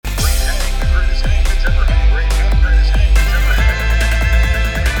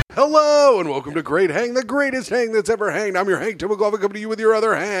Hello, and welcome to Great Hang, the greatest hang that's ever hanged. I'm your Hank, Tim McLaughlin, coming to you with your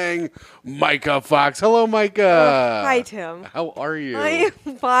other hang, Micah Fox. Hello, Micah. Hi, Tim. How are you? I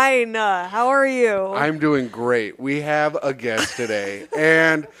am fine. How are you? I'm doing great. We have a guest today,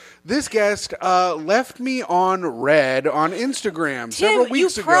 and this guest left me on red on Instagram several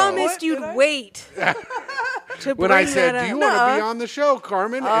weeks ago. You promised you'd wait. When I said, do you want to be on the show,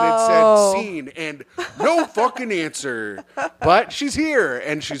 Carmen? And it said, scene, and no fucking answer. But she's here,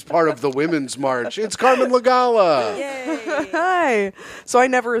 and she's part of the Women's March. It's Carmen Lagala. Yay. Hi. So I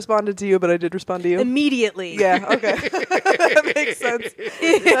never responded to you, but I did respond to you. Immediately. Yeah, okay. That makes sense.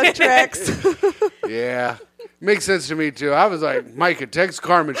 That tracks. Yeah. Makes sense to me, too. I was like, Micah, text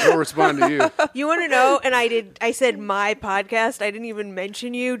Carmen. She'll respond to you. You want to know? And I said my podcast. I didn't even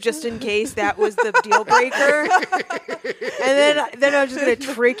mention you just in case that was the deal breaker. And then I was just going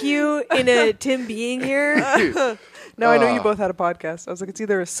to trick you into Tim being here. No, I know you both had a podcast. I was like, it's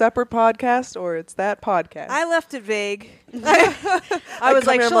either a separate podcast or it's that podcast. I left it vague. I was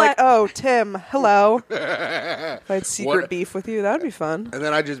like, oh, Tim, hello. If I had secret beef with you, that would be fun. And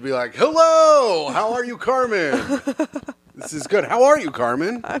then I'd just be like, hello, how are you, Carmen? This is good. How are you,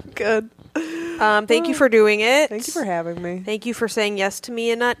 Carmen? I'm good. Thank you for doing it. Thank you for having me. Thank you for saying yes to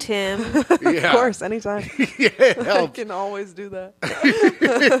me and not Tim. Yeah. Of course, anytime. Yeah, it I helps. can always do that.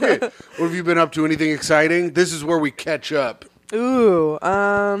 What have you been up to? Anything exciting? This is where we catch up. Ooh,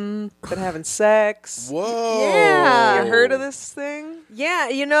 been having sex. Whoa. Yeah. You heard of this thing? Yeah,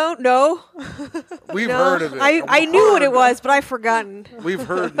 no. We've No. heard of it. I knew what it was, but I've forgotten. We've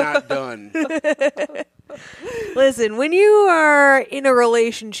heard, not done. Listen, when you are in a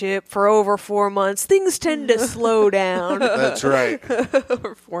relationship for over 4 months, things tend to slow down. That's right.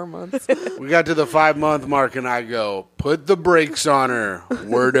 For 4 months. We got to the 5-month mark, and I go, put the brakes on her.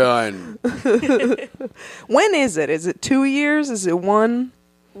 We're done. When is it? Is it 2 years? Is it 1?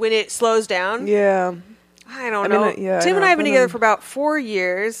 When it slows down? Yeah. I don't know. Yeah, Tim and I have been together for about 4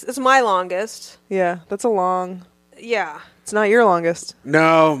 years. It's my longest. Yeah, that's a long. Yeah. It's not your longest.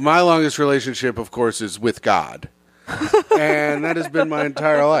 No, my longest relationship, of course, is with God. And that has been my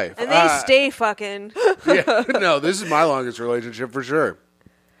entire life. And they stay fucking. Yeah, no, this is my longest relationship for sure.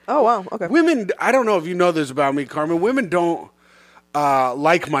 Oh, wow. Okay. Women, I don't know if you know this about me, Carmen. Women don't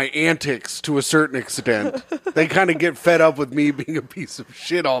like my antics to a certain extent. They kind of get fed up with me being a piece of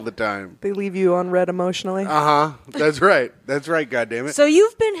shit all the time. They leave you on red emotionally. Uh-huh. That's right. That's right, goddammit. So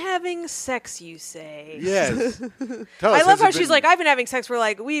you've been having sex, you say? Yes. Tell us, I love has how it she's been- like, I've been having sex. We're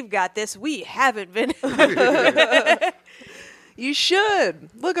like, we've got this. We haven't been. You should.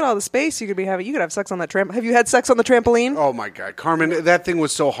 Look at all the space you could be having. You could have sex on that trampoline. Have you had sex on the trampoline? Oh, my God. Carmen, that thing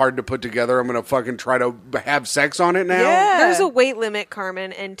was so hard to put together. I'm going to fucking try to have sex on it now? Yeah. There's a weight limit,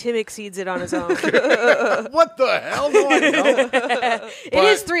 Carmen, and Tim exceeds it on his own. What the hell do I know? It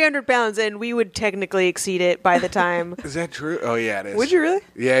is 300 pounds, and we would technically exceed it by the time. Is that true? Oh, yeah, it is. Would you really?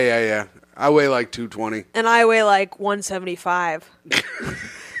 Yeah. I weigh like 220. And I weigh like 175.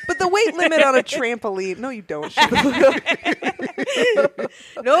 But the weight limit on a trampoline. No, you don't.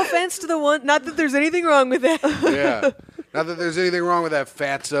 No offense to the one. Not that there's anything wrong with that. Yeah. Not that there's anything wrong with that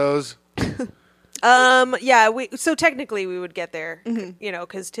fatsos. Yeah. So technically, we would get there,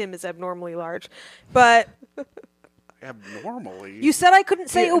 because Tim is abnormally large. But Abnormally? you said I couldn't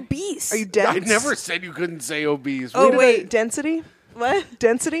say obese. Are you dense? I never said you couldn't say obese. Oh, wait. Density? What?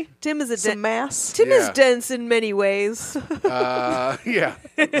 Density? Tim is Some mass? Tim is Yeah. dense in many ways. Yeah.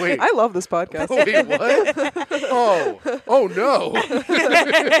 Wait. I love this podcast. Wait, what? Oh no.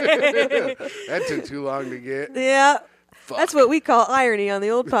 That took too long to get. Yeah. Fuck. That's what we call irony on the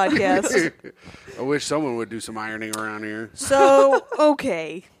old podcast. I wish someone would do some ironing around here. So,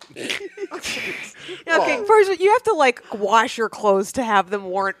 okay. Okay, first, you have to, wash your clothes to have them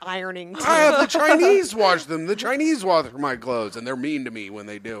warrant ironing. I have the Chinese wash them. The Chinese wash my clothes, and they're mean to me when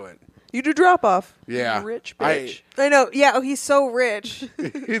they do it. You do drop off. Yeah. You rich bitch. I know. Yeah, he's so rich.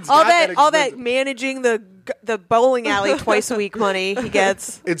 It's all not that expensive. managing the bowling alley twice a week money he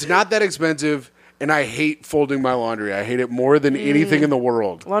gets. It's not that expensive, and I hate folding my laundry. I hate it more than anything in the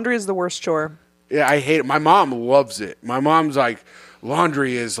world. Laundry is the worst chore. Yeah, I hate it. My mom loves it. My mom's like,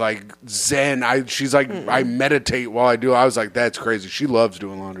 laundry is like zen. She's like, I meditate while I do it. I was like, that's crazy. She loves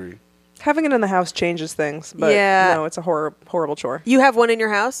doing laundry. Having it in the house changes things, but Yeah. no, it's a horrible chore. You have one in your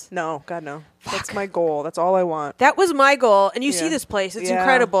house? No, God, no. That's my goal. That's all I want. That was my goal, and you see Yeah. this place. It's Yeah,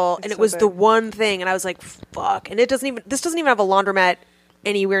 incredible, it's and it so was the big. one thing, and I was like, fuck. And this doesn't even have a laundromat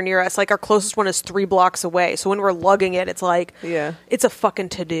anywhere near us. Like, our closest one is 3 blocks away. So when we're lugging it, it's like, Yeah. it's a fucking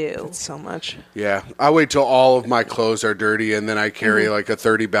to-do. It's so much. Yeah, I wait till all of my clothes are dirty, and then I carry like a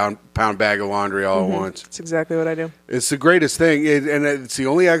 30-pound bag of laundry all at once. That's exactly what I do. It's the greatest thing, and it's the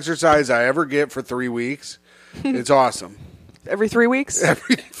only exercise I ever get for 3 weeks. It's awesome. Every 3 weeks?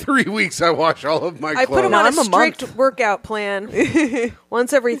 Every 3 weeks, I wash all of my clothes. I put them on I'm a a strict month. workout plan.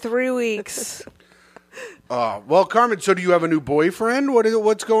 Once every 3 weeks. Well, Carmen, so do you have a new boyfriend?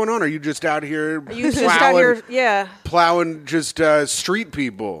 What's going on? Are you just out here You just out here, yeah. plowing just street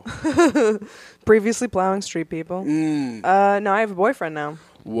people? Previously plowing street people. No, I have a boyfriend now.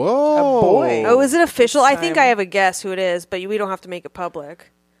 Whoa. A boy. Oh, is it official? I think Time. I have a guess who it is, but we don't have to make it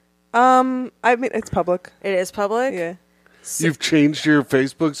public. I mean, it's public. It is public? Yeah. You've changed your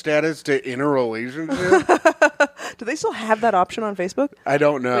Facebook status to in a relationship? Do they still have that option on Facebook? I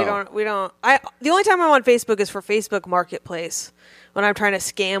don't know. We don't. The only time I'm on Facebook is for Facebook Marketplace, when I'm trying to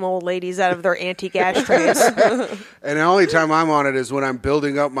scam old ladies out of their antique ashtrays. And the only time I'm on it is when I'm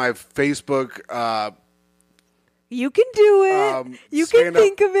building up my Facebook You can do it. You can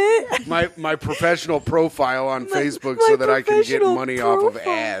think of it. my professional profile on Facebook my so that I can get professional money off of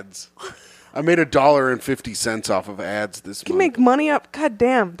profile. ads. I made $1.50 off of ads this You can month. make money up. God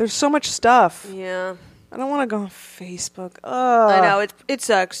damn, there's so much stuff. Yeah. I don't want to go on Facebook. I know. It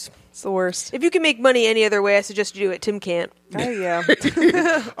sucks. It's the worst. If you can make money any other way, I suggest you do it. Tim can't. Oh, yeah.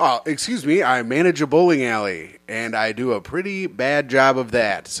 Oh, excuse me. I manage a bowling alley, and I do a pretty bad job of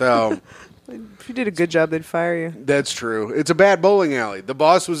that. So If you did a good job, they'd fire you. that's true. It's a bad bowling alley. The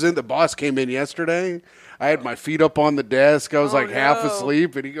boss came in yesterday. I had my feet up on the desk. I was half no.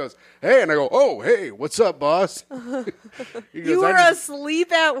 asleep, and he goes, "Hey," and I go, "Oh, hey, what's up, boss?" He goes, You were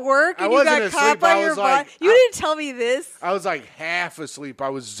asleep at work I and you wasn't got asleep. caught by I your was boss. like- You didn't tell me this. I was like half asleep. I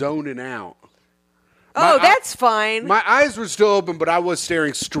was zoning out. Oh, My- that's fine. My eyes were still open, but I was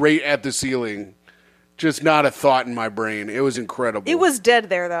staring straight at the ceiling. Just not a thought in my brain. It was incredible. It was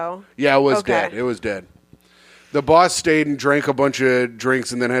dead there, though. Yeah, it was Okay. dead. It was dead. The boss stayed and drank a bunch of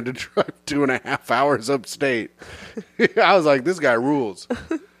drinks and then had to drive 2.5 hours upstate. I was like, this guy rules.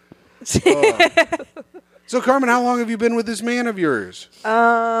 Oh. So, Carmen, how long have you been with this man of yours?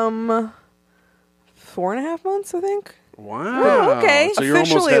 4.5 months, I think. Wow. Oh, okay. So you're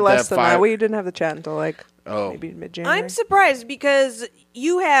almost Officially at less that than 5. that. We didn't have the chat until Oh. maybe mid-January. I'm surprised because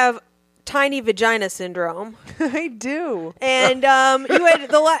you have tiny vagina syndrome, I do. and you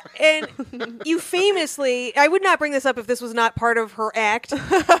had and you famously. I would not bring this up if this was not part of her act. All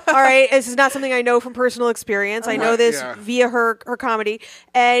right, this is not something I know from personal experience. I know this Yeah. via her comedy,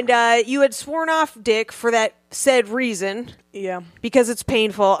 and you had sworn off dick for that said reason Yeah. because it's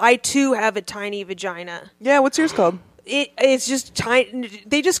painful. I too have a tiny vagina. Yeah, what's yours called? It's just tiny.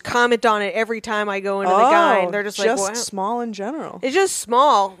 They just comment on it every time I go into the guy, and they're just like, "What?" small in general. It's just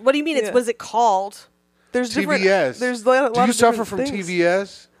small. What do you mean? Yeah. What is it called? There's different. TVS. There's a lot Do you of suffer different from things.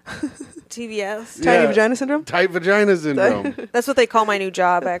 TVS? TVS. Tiny Yeah. vagina syndrome? Tight vagina syndrome. That's what they call my new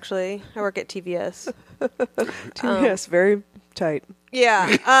job, actually. I work at TVS. Yes, very tight.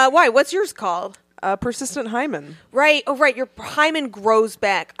 Yeah. Why? What's yours called? Persistent hymen, Right. Oh, right. Your hymen grows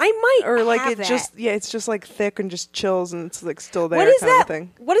back. I might or like have it that. it's just like thick and just chills and it's like still there. What is kind that? Of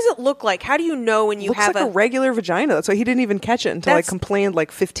thing. What does it look like? How do you know when you Looks have like a regular vagina. That's why he didn't even catch it until I That's- complained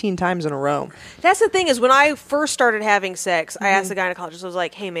like 15 times in a row. That's the thing is when I first started having sex, I Mm-hmm. asked the gynecologist, I was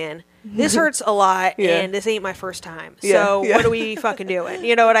like, hey, man, this hurts a lot Yeah. and this ain't my first time. Yeah, So yeah. what are we fucking doing?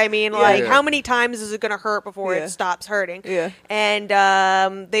 You know what I mean? Like, Yeah. how many times is it going to hurt before Yeah. it stops hurting? Yeah.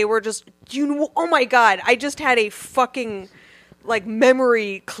 And they were just, oh my God, I just had a fucking like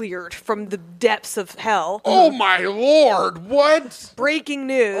memory cleared from the depths of hell. Oh, my Lord. What? Breaking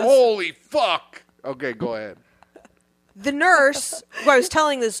news. Holy fuck. Okay, go ahead. The nurse who I was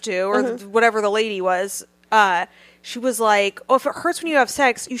telling this to, or whatever the lady was, she was like, oh, if it hurts when you have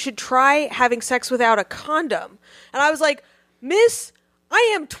sex, you should try having sex without a condom. And I was like, Miss,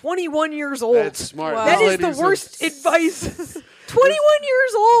 I am 21 years old. That's smart. Wow. That This is the lady's a- worst advice. 21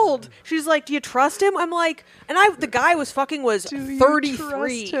 years old. She's like, do you trust him? I'm like, and the guy was 33.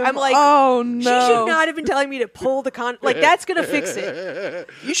 trust him? I'm like, oh she no. should not have been telling me to pull the like, that's going to fix it.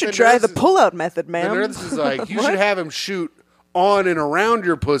 You should The try nurse the is- pull-out method, The ma'am. nurse is like, you should have him shoot on and around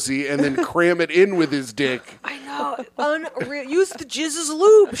your pussy and then cram it in with his dick. I know. Unreal. Use the jizz as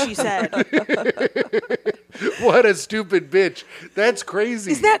lube, she said. What a stupid bitch. That's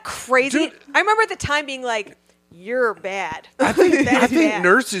crazy. Is that crazy? Dude. I remember at the time being like, you're bad. I think bad.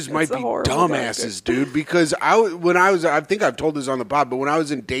 nurses might a be horrible dumbasses, dude. Because I think I've told this on the pod, but when I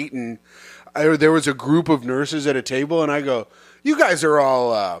was in Dayton, there was a group of nurses at a table, and I go, "You guys are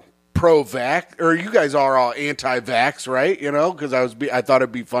all pro-vax, or you guys are all anti-vax, right? You know, because I thought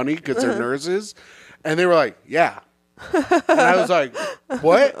it'd be funny because they're nurses, and they were like, yeah. And I was like,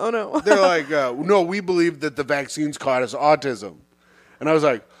 what? Oh, no. They're like, no, we believe that the vaccines cause autism. And I was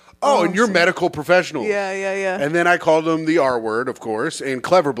like, oh, and you're medical professionals. Yeah. And then I called them the R word, of course, and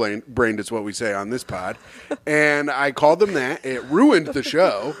clever brained is what we say on this pod. And I called them that. It ruined the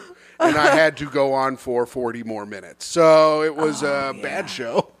show, and I had to go on for 40 more minutes. So it was a bad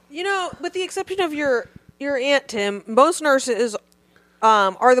show. You know, with the exception of your aunt, Tim, most nurses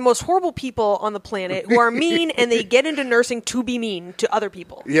are the most horrible people on the planet who are mean, and they get into nursing to be mean to other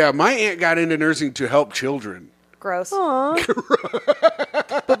people. Yeah, my aunt got into nursing to help children. Gross. Aww.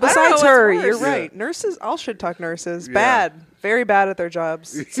 But besides her, you're right. Nurses, all should talk nurses. Yeah. Bad. Very bad at their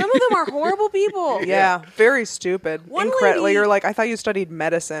jobs. Some of them are horrible people. Yeah, very stupid. One Incredible. lady- You're like, I thought you studied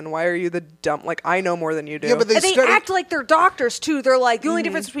medicine. Why are you the dumb? Like, I know more than you do. Yeah, but And they act like they're doctors, too. They're like, the only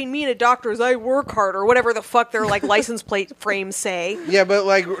difference between me and a doctor is I work hard, or whatever the fuck their like license plate frames say. Yeah, but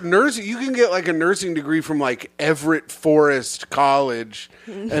like nursing, you can get like a nursing degree from like Everett Forest College,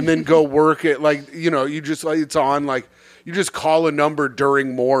 and then go work at like you just like it's on like you just call a number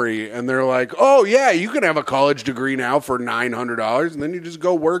during Maury, and they're like, oh yeah, you can have a college degree now for $900, and then you just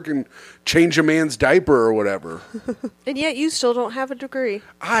go work and change a man's diaper or whatever. And yet you still don't have a degree.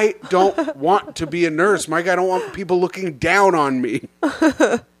 I don't want to be a nurse, Mike. I don't want people looking down on me.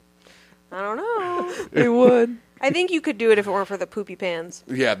 I don't know. They would. I think you could do it if it weren't for the poopy pans.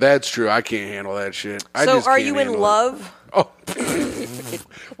 Yeah, that's true. I can't handle that shit. I So just are can't you in handle it. love? Oh.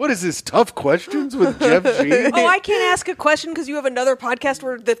 What is this, Tough Questions with Jeff G? Oh, I can't ask a question because you have another podcast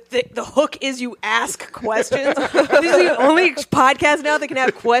where the hook is you ask questions. This is the only podcast now that can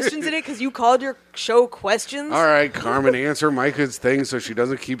have questions in it because you called your show Questions. All right, Carmen, answer Micah's thing so she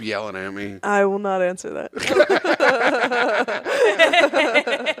doesn't keep yelling at me. I will not answer that.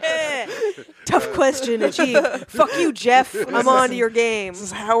 Tough question achieved. Fuck you, Jeff. I'm on to your game. This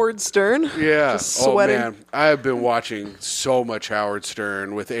is Howard Stern. Yeah. Just sweating. Oh, man. I have been watching so much Howard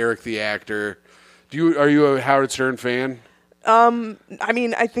Stern with Eric the actor. Are you a Howard Stern fan? I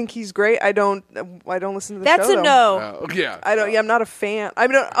mean, I think he's great. I don't listen to the That's show. a no. Yeah. I'm not a fan.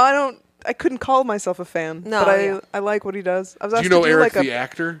 I couldn't call myself a fan. No, but yeah. I like what he does. I was Do asked you know to do Eric like the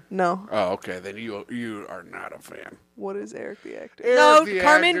actor? No. Oh, okay. Then you are not a fan. What is Eric the actor? No, Eric the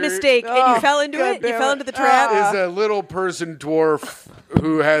Carmen, actor mistake. And Oh, you fell into God it? You damn fell it. into the trap? Is a little person dwarf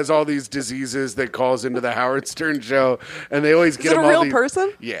who has all these diseases that calls into the Howard Stern show, and they always get it him a all real these,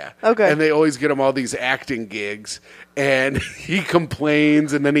 person? Yeah. Okay. And they always get him all these acting gigs, and he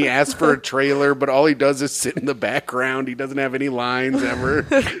complains, and then he asks for a trailer, but all he does is sit in the background. He doesn't have any lines ever.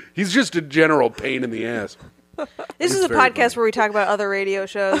 He's just a general pain in the ass. This is a very podcast where we talk about other radio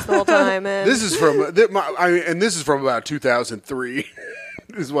shows the whole time. And This is from about 2003.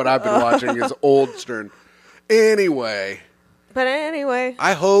 This is what I've been watching is old Stern. Anyway, But anyway.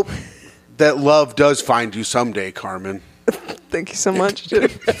 I hope that love does find you someday, Carmen. Thank you so much.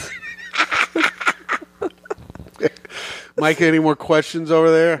 Micah, any more questions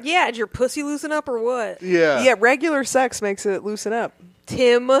over there? Yeah, did your pussy loosen up or what? Yeah. Yeah, regular sex makes it loosen up.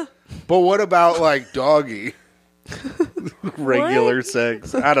 Tim. But what about like doggy? Regular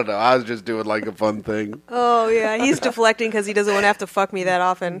sex. I don't know. I was just doing like a fun thing. Oh, yeah. He's deflecting because he doesn't want to have to fuck me that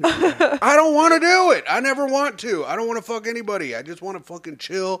often. I don't want to do it. I never want to. I don't want to fuck anybody. I just want to fucking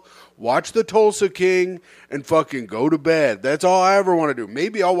chill, watch the Tulsa King, and fucking go to bed. That's all I ever want to do.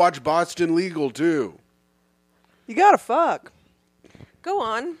 Maybe I'll watch Boston Legal too. You gotta fuck. Go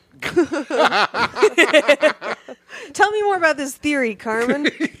on. Tell me more about this theory, Carmen.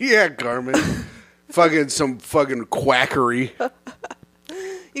 Yeah, Carmen. Some fucking quackery.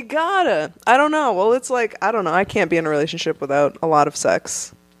 You gotta. I don't know. Well, it's like, I don't know. I can't be in a relationship without a lot of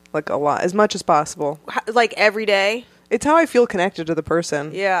sex. Like a lot. As much as possible. Like every day? It's how I feel connected to the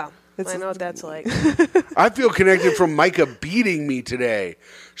person. Yeah. I know what that's like. I feel connected from Micah beating me today.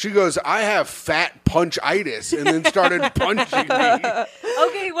 She goes, I have fat punchitis, and then started punching me.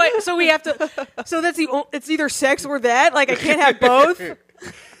 Okay, wait. So we have to. So it's either sex or that. Like I can't have both.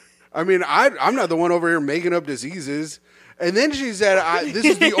 I mean, I'm not the one over here making up diseases. And then she said, this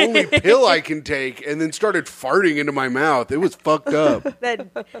is the only pill I can take, and then started farting into my mouth. It was fucked up.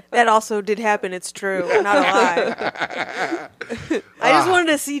 That also did happen. It's true. Not a lie. I just wanted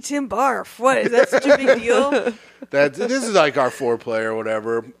to see Tim barf. What? Is that such a big deal? This is like our foreplay or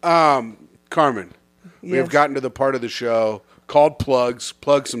whatever. Carmen, we have gotten to the part of the show called plugs.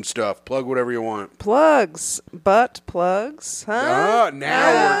 Plug some stuff. Plug whatever you want. Plugs. Butt plugs. Huh? Oh,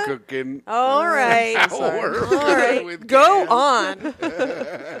 now we're cooking. All right. Now we're All right. with Go Cam.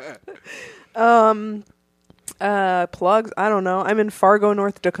 on. Plugs. I don't know. I'm in Fargo,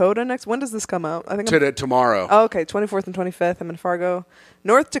 North Dakota next. When does this come out? I think tomorrow. Oh, okay, 24th and 25th. I'm in Fargo,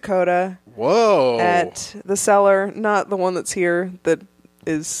 North Dakota. Whoa! At the Cellar, not the one that's here that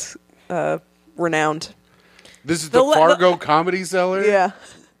is renowned. This is the Fargo Comedy Cellar? Yeah.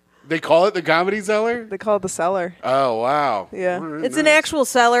 They call it the Comedy Cellar? They call it the Cellar. Oh, wow. Yeah. Right, it's an actual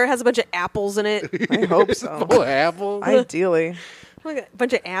cellar. It has a bunch of apples in it. I hope so. Full of apples? Ideally. Like a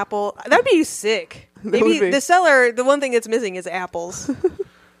bunch of apple. That'd be sick. Maybe the cellar, the one thing it's missing is apples.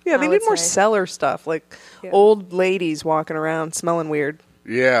 Yeah, they need more cellar stuff, like old ladies walking around smelling weird.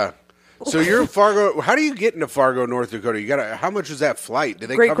 Yeah. So you're in Fargo. How do you get into Fargo, North Dakota? How much was that flight? Did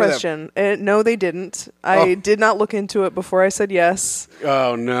they Great cover question. No, they didn't. I did not look into it before I said yes.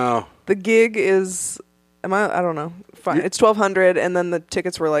 Oh no. The gig is, I don't know. Fine. It's $1,200, and then the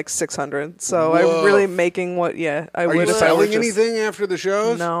tickets were like $600. So I'm really making what? Yeah, I would. Are you selling anything after the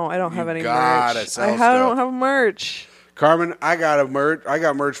shows? No, I don't have any gotta merch. Sell I don't have merch. Carmen, I got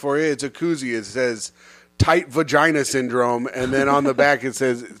merch for you. It's a koozie. It says tight vagina syndrome, and then on the back it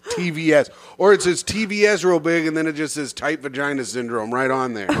says TVS, or it says TVS real big, and then it just says tight vagina syndrome right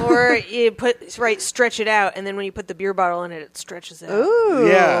on there. Or you stretch it out, and then when you put the beer bottle in it, it stretches out. Ooh.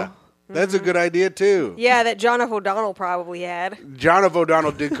 Yeah. That's a good idea, too. Yeah, that John F. O'Donnell probably had. John F.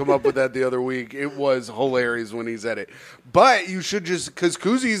 O'Donnell did come up with that the other week. It was hilarious when he said it. But you should because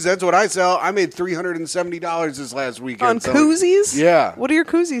koozies, that's what I sell. I made $370 this last weekend. On koozies? Yeah. What do your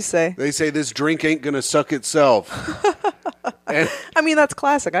koozies say? They say this drink ain't going to suck itself. And I mean, that's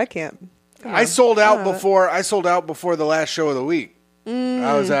classic. I can't. I sold out before the last show of the week.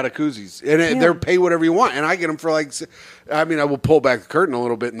 I was out of koozies. And they're pay whatever you want. And I get them for I will pull back the curtain a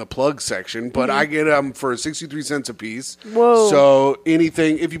little bit in the plug section, but I get them for 63 cents a piece. Whoa. So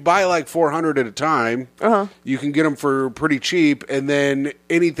anything, if you buy like 400 at a time, you can get them for pretty cheap. And then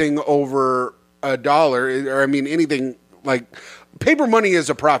anything over $1, or anything like paper money is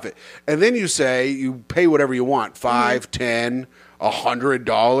a profit. And then you say you pay whatever you want, $5, $10,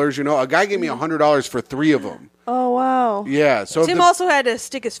 $100. A guy gave me $100 for 3 of them. Oh, wow. Yeah. So Tim also had to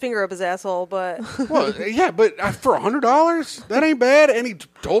stick his finger up his asshole, but... Well, yeah, but for $100, that ain't bad. And he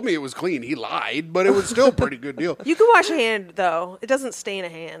told me it was clean. He lied, but it was still a pretty good deal. You can wash a hand, though. It doesn't stain a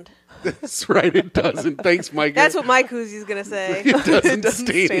hand. That's right, it doesn't. Thanks, Mike. That's what my koozie's going to say. It doesn't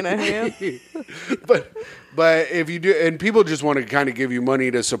stain a hand. But if you do, and people just want to kind of give you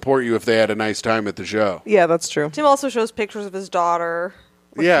money to support you if they had a nice time at the show. Yeah, that's true. Tim also shows pictures of his daughter.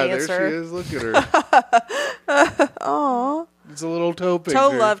 Yeah, cancer. There she is. Look at her. Aw. It's a little toe picture.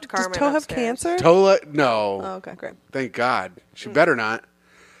 Toe loved Carmen. Does Toe have upstairs. cancer? Toe no. Oh, okay, great. Thank God. She better not.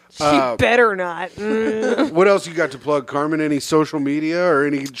 She better not. What else you got to plug, Carmen? Any social media or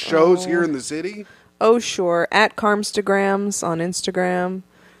any shows here in the city? Oh, sure. At Carmstagrams on Instagram.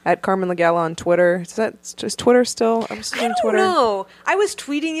 At Carmen Lagala on Twitter. Is Twitter still? I'm still on Twitter. No, I was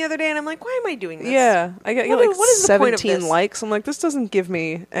tweeting the other day, and I'm like, why am I doing this? Yeah, I got what is the point of 17 this? likes. I'm like, this doesn't give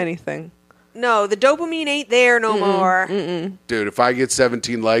me anything. No, the dopamine ain't there no more. Dude, if I get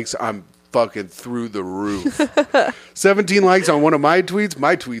 17 likes, I'm fucking through the roof. 17 likes on one of my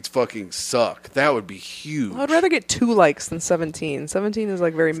tweets fucking suck. That would be huge. I'd rather get 2 likes than 17. 17 is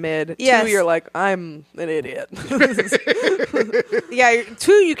like very mid. Yes. 2, you're like, I'm an idiot. Yeah,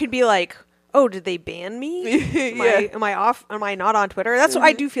 2, you could be like, oh, did they ban me? Yeah. Am I off? Am I not on Twitter? That's what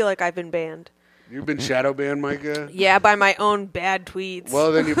I do feel like I've been banned. You've been shadow banned, Micah? Yeah, by my own bad tweets.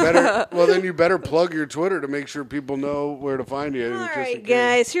 Well, then you better plug your Twitter to make sure people know where to find you. All right,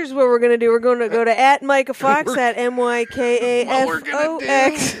 guys, here's what we're going to do. We're going to go to at Micah Fox, at MYKAFOX.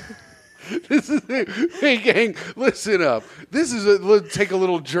 This is hey gang, listen up. Let's take a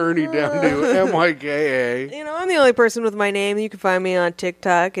little journey down to MYKA. You know, I'm the only person with my name. You can find me on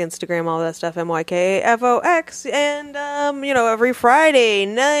TikTok, Instagram, all that stuff, MYKAFOX. And, every Friday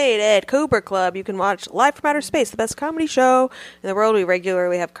night at Cobra Club, you can watch Live from Outer Space, the best comedy show in the world. We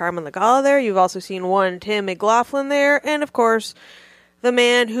regularly have Carmen Lagala there. You've also seen one Tim McLaughlin there. And, of course, the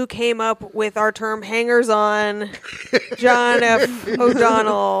man who came up with our term hangers-on, John F.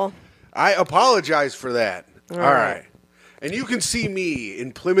 O'Donnell. I apologize for that. All right. And you can see me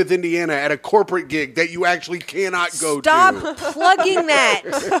in Plymouth, Indiana at a corporate gig that you actually cannot go to. Stop plugging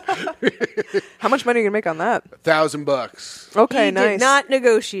that. How much money are you going to make on that? $1,000. Okay, He nice. did not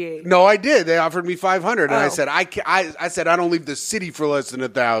negotiate. No, I did. They offered me $500, and I Oh. said I don't leave the city for less than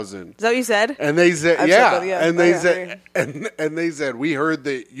 $1,000. Is that what you said? And they said, I've yeah. said that, yeah. And they Oh, yeah. said, and they said, we heard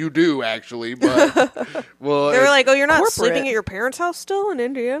that you do actually, but well, They were like, "Oh, you're not Corporate. sleeping at your parents' house still in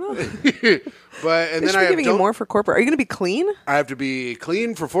Indiana?" but and They then should I be have giving you more for corporate. Are you going to be clean? I have to be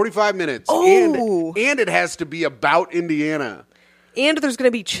clean for 45 minutes, Oh. and it has to be about Indiana. And there's going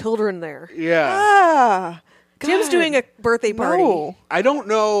to be children there. Yeah. Ah. Tim's doing a birthday party. No. I don't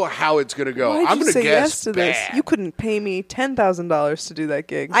know how it's going to go. Why'd I'm you going to say guess yes to bad. this? You couldn't pay me $10,000 to do that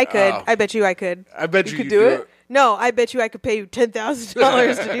gig. I could. Oh. I bet you I could. I bet You you could could do it? No, I bet you I could pay you $10,000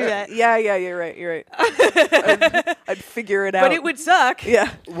 to do that. Yeah, you're right. I'd figure it out. But it would suck.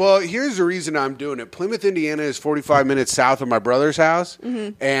 Yeah. Well, here's the reason I'm doing it. Plymouth, Indiana is 45 minutes south of my brother's house,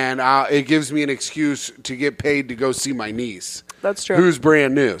 and it gives me an excuse to get paid to go see my niece. That's true. Who's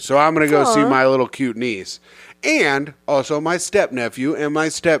brand new. So I'm going to go see Aw. my little cute niece. And also my stepnephew and my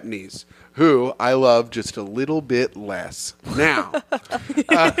stepniece, who I love just a little bit less now.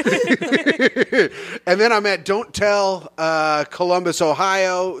 And then I'm at Don't Tell, Columbus,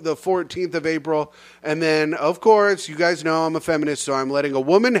 Ohio, the 14th of April. And then, of course, you guys know I'm a feminist, so I'm letting a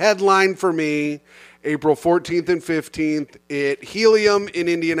woman headline for me April 14th and 15th at Helium in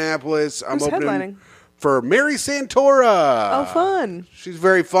Indianapolis. Who's I'm opening headlining? for Mary Santora. Oh, fun. She's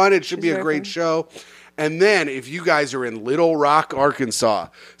very fun. It should She's be a very great fun. show. And then, if you guys are in Little Rock, Arkansas,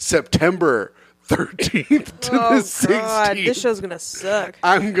 September 13th to the 16th. God, this show's going to suck.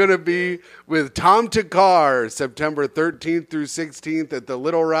 I'm going to be with Tom Takar September 13th through 16th at the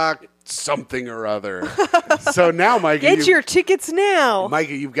Little Rock something or other. So now, Micah, Get your tickets now.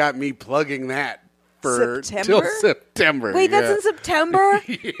 Micah, you've got me plugging that for September? till September. Wait, that's yeah. in September?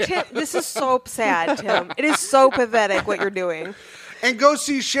 Tim, this is so sad, Tim. It is so pathetic what you're doing. And go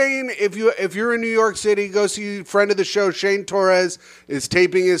see Shane if you're in New York City. Go see friend of the show Shane Torres is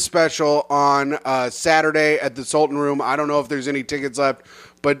taping his special on Saturday at the Sultan Room. I don't know if there's any tickets left,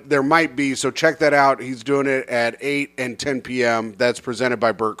 but there might be. So check that out. He's doing it at 8 and 10 p.m. That's presented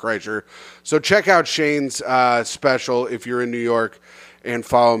by Burt Kreischer. So check out Shane's special if you're in New York, and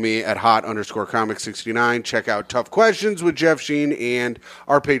follow me at hot_comic69. Check out Tough Questions with Jeff Sheen and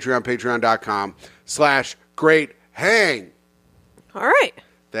our Patreon, patreon.com/greathang. All right.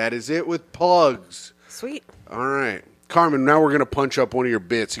 That is it with plugs. Sweet. All right. Carmen, now we're going to punch up one of your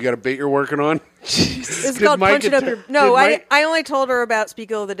bits. You got a bit you're working on? It's Did called Mike Punch It Up att- Your... No, did Mike- I only told her about Speak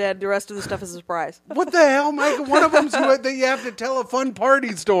Ill of the Dead. The rest of the stuff is a surprise. What the hell, Mike? One of them's that you have to tell a fun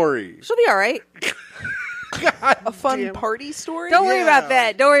party story. She'll be all right. God A fun damn. party story? Don't worry Yeah. about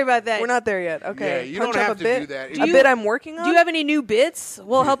that. Don't worry about that. We're not there yet. Okay. Yeah, you Punch don't up have a to bit. do that. A bit I'm working on? Do you have any new bits?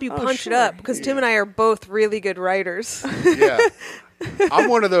 We'll help you punch sure. it up because Tim and I are both really good writers. Yeah. I'm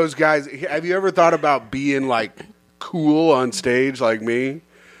one of those guys. Have you ever thought about being like cool on stage like me?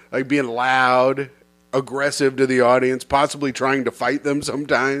 Like being loud, aggressive to the audience, possibly trying to fight them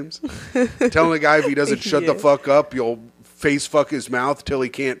sometimes. Telling a guy if he doesn't shut the Yeah. fuck up, you'll face fuck his mouth till he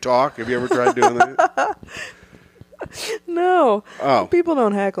can't talk. Have you ever tried doing that? No. Oh. People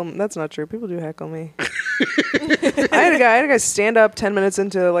don't heckle me. That's not true. People do heckle me. I had a guy stand up 10 minutes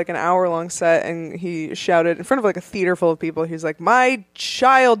into like an hour-long set, and he shouted in front of like a theater full of people. He's like, "My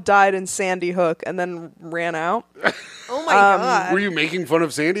child died in Sandy Hook," and then ran out. Oh my God. Were you making fun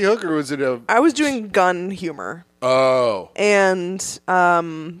of Sandy Hook, or was it a... I was doing gun humor. Oh. And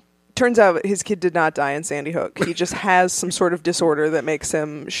turns out his kid did not die in Sandy Hook. He just has some sort of disorder that makes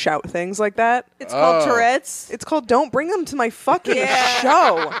him shout things like that. It's called Tourette's. It's called "Don't Bring Them to My Fucking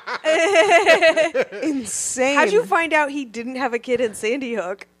Show." Insane. How'd you find out he didn't have a kid in Sandy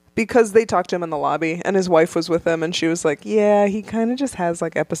Hook? Because they talked to him in the lobby, and his wife was with him, and she was like, "Yeah, he kind of just has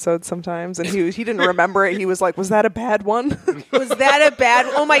like episodes sometimes," and he didn't remember it. He was like, "Was that a bad one?" Was that a bad...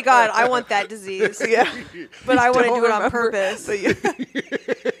 Oh my God, I want that disease. Yeah, But I want to Don't do it on remember. purpose. So, yeah.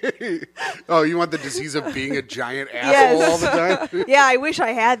 Oh, you want the disease of being a giant asshole Yes. all the time? Yeah, I wish I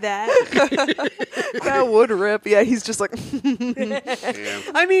had that. That would rip. Yeah, he's just like, Yeah.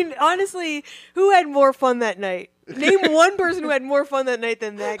 I mean, honestly, who had more fun that night? Name one person who had more fun that night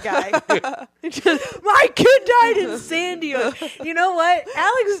than that guy. Just, my kid died in Sandy Hook. You know what?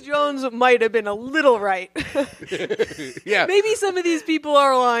 Alex Jones might have been a little right. Yeah. Maybe some of these people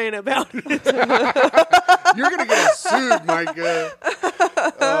are lying about it. You're going to get us sued, Micah.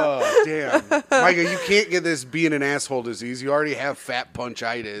 Oh, damn. Micah, you can't get this being an asshole disease. You already have fat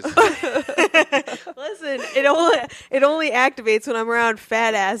punchitis. Listen, it only activates when I'm around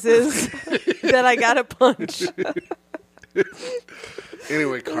fat asses that I gotta punch.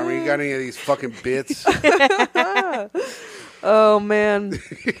 Anyway, Carmen, you got any of these fucking bits? "Oh man,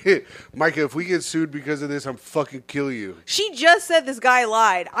 Micah, if we get sued because of this, I'm fucking kill you. She just said this guy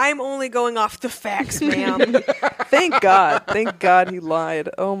lied. I'm only going off the facts, ma'am. thank God he lied."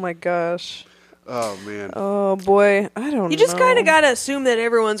 Oh my gosh. Oh, man. Oh boy, I don't know. You just kind of gotta assume that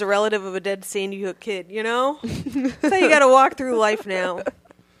everyone's a relative of a dead Sandy Hook kid, you know? That's how you gotta walk through life now.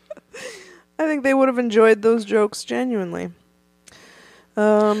 I think they would have enjoyed those jokes genuinely.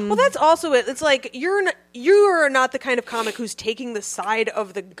 Well, that's also it. It's like you are not the kind of comic who's taking the side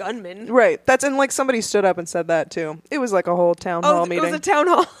of the gunman. Right. That's and like somebody stood up and said that too. It was like a whole town hall meeting. It was a town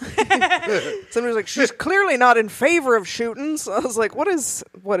hall. Somebody was like, "She's clearly not in favor of shootings." I was like, "What is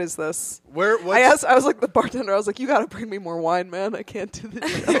this?" I was like the bartender. I was like, "You got to bring me more wine, man. I can't do this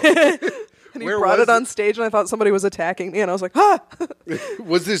show." And he brought it on stage, and I thought somebody was attacking me, and I was like, "Ah!"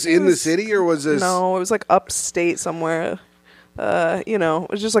 Was this in the city, or was this? No, it was like upstate somewhere. It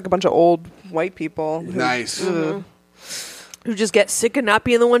was just like a bunch of old white people. Nice. Who just get sick of not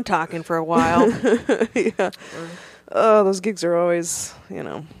being the one talking for a while. Yeah. Oh, those gigs are always,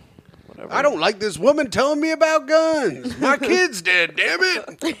 whatever. I don't like this woman telling me about guns. My kid's dead, damn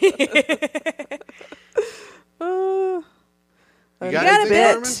it. You got a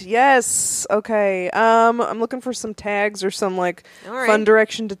bit. Yes. Okay. I'm looking for some tags or some fun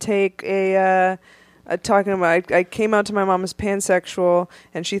direction to take. Talking about, I came out to my mom as pansexual,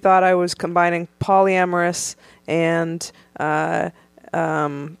 and she thought I was combining polyamorous and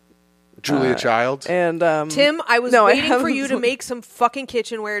Julia Childs. And Tim, I was waiting for you to make some fucking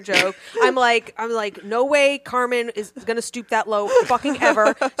kitchenware joke. I'm like, no way Carmen is gonna stoop that low fucking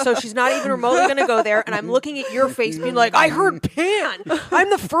ever. So she's not even remotely gonna go there. And I'm looking at your face being like, I heard pan. I'm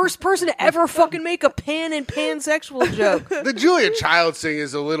the first person to ever fucking make a pan and pansexual joke. The Julia Childs thing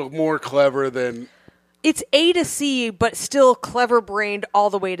is a little more clever than... It's A to C, but still clever brained all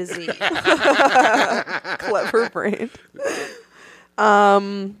the way to Z. Clever brained.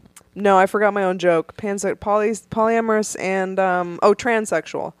 No, I forgot my own joke. Polyamorous and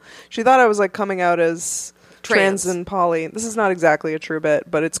transsexual. She thought I was coming out as trans and poly. This is not exactly a true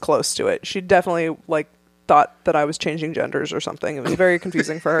bit, but it's close to it. She definitely thought that I was changing genders or something. It was very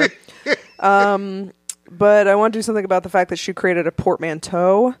confusing for her. But I want to do something about the fact that she created a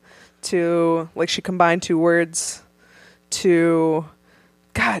portmanteau to she combined two words to...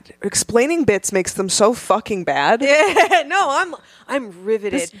 God, explaining bits makes them so fucking bad. Yeah, no, I'm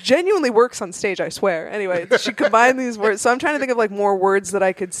riveted. This genuinely works on stage, I swear. Anyway, she combined these words. So I'm trying to think of more words that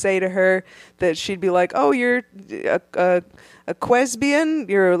I could say to her that she'd be like, "Oh, you're a quesbian.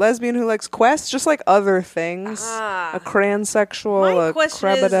 You're a lesbian who likes quests." Just other things. A cransexual. My question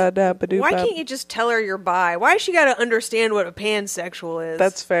is, why can't you just tell her you're bi? Why does she got to understand what a pansexual is?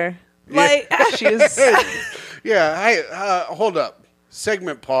 That's fair. She is. Yeah, hold up.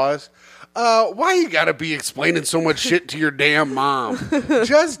 Segment pause. Why you gotta be explaining so much shit to your damn mom?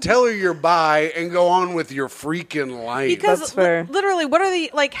 Just tell her you're bi and go on with your freaking life. Because that's fair. Literally, what are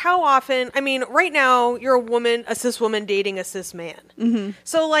the how often? I mean, right now you're a cis woman dating a cis man. Mm-hmm.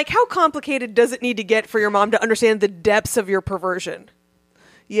 So how complicated does it need to get for your mom to understand the depths of your perversion?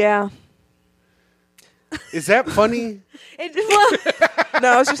 Yeah. Is that funny? No,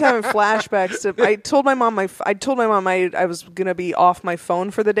 I was just having flashbacks to. I told my mom I was gonna be off my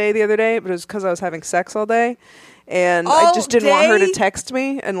phone for the day the other day, but it was because I was having sex all day, and I just didn't want her to text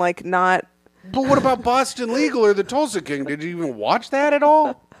me and not. But what about Boston Legal or the Tulsa King? Did you even watch that at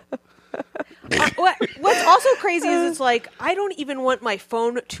all? What's also crazy is I don't even want my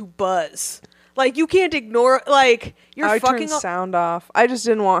phone to buzz. You can't ignore you're I fucking turned sound off. I just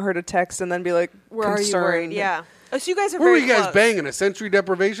didn't want her to text and then be like, where concerned. Are you worried? Yeah. Oh, so you guys are Who very are you guys close. banging? A sensory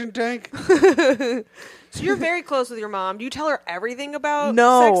deprivation tank? So you're very close with your mom. Do you tell her everything about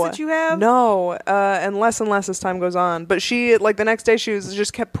sex that you have? No, and less as time goes on. But she, the next day, she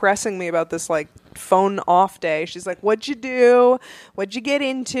just kept pressing me about this, phone off day. She's like, "What'd you do? What'd you get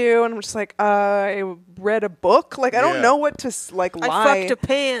into?" And I'm just like, "I read a book. I don't know what to, lie." I fucked a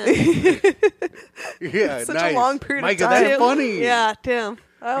pan. Yeah, such nice. a long period Micah, of time. that's funny. Yeah, Tim.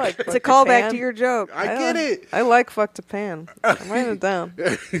 I like it's a callback to your joke. I get it. I like fucked a pan. I'm writing it down.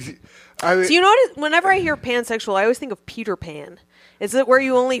 So you know what? Whenever I hear pansexual, I always think of Peter Pan. Is it where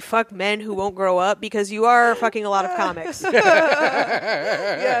you only fuck men who won't grow up? Because you are fucking a lot of comics.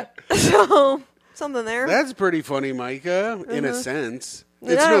 Yeah. So something there. That's pretty funny, Micah. In a sense,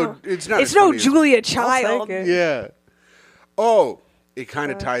 It's not. It's no Julia Child. Yeah. Oh, it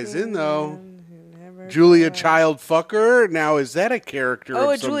kind of ties in though. Julia Child fucker. Now is that a character?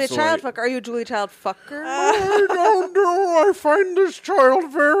 Oh, of a some Julia sort? Child fucker. Are you a Julia Child fucker? I don't know. I find this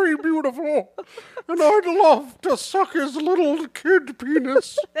child very beautiful, and I'd love to suck his little kid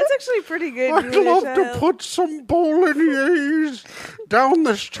penis. That's actually pretty good. I'd Julia love Child. to put some bolognese down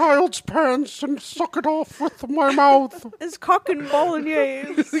this child's pants and suck it off with my mouth. It's cock and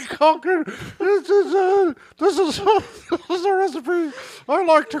bolognese. This is a recipe I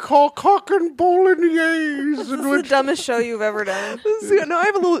like to call cock and bolognese. gays. This is the dumbest show you've ever done. No,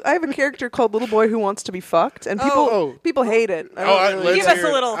 I have a character called Little Boy Who Wants to Be Fucked, and people hate it. Give us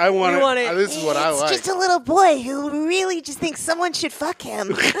a little. I want it. This is what I like. It's just a little boy who really just thinks someone should fuck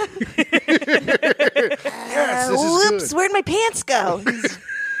him. Yes, this is Whoops, good. where'd my pants go?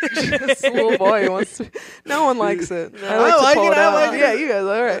 Just a little boy who wants to. No one likes it. I like it. I like it. Yeah, you guys,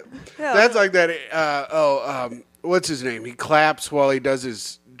 all right. Yeah. That's like that. What's his name? He claps while he does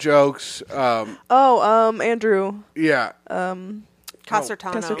his jokes. Andrew. Yeah.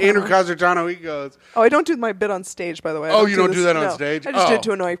 Casertano. Andrew Casertano, he goes. Oh, I don't do my bit on stage, by the way. You don't do that on stage? I just do it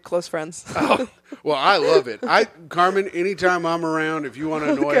to annoy close friends. Well, I love it. Carmen, anytime I'm around, if you want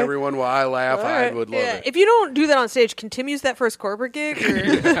to annoy everyone while I laugh, All I right. would love it. If you don't do that on stage, can Tim use that for his corporate gig? Or?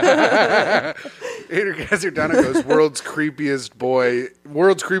 Andrew Casertano goes, world's creepiest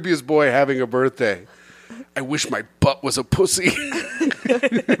boy having a birthday. I wish my butt was a pussy. And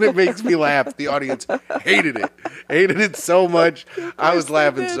it makes me laugh. The audience hated it so much. I was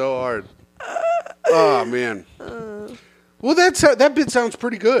laughing so hard. Oh, man. Well, that bit sounds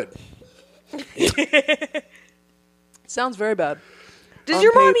pretty good. Sounds very bad. Does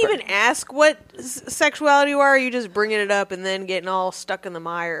your mom even ask what sexuality you are? Or are you just bringing it up and then getting all stuck in the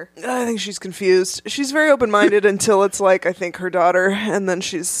mire? I think she's confused. She's very open-minded until it's like, I think, her daughter, and then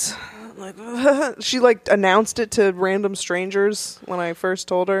she's like, she like announced it to random strangers when I first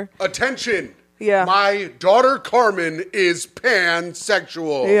told her. Attention. Yeah. My daughter Carmen is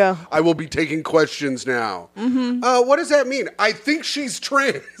pansexual. Yeah. I will be taking questions now. Mm-hmm. What does that mean? I think she's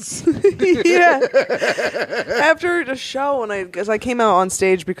trans. Yeah. After the show, as I came out on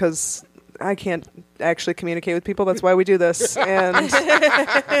stage because I can't actually communicate with people. That's why we do this. And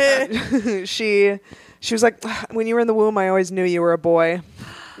she was like, when you were in the womb, I always knew you were a boy.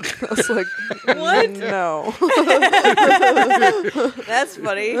 I was like, what? No. That's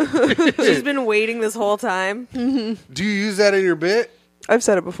funny. She's been waiting this whole time. Mm-hmm. Do you use that in your bit? I've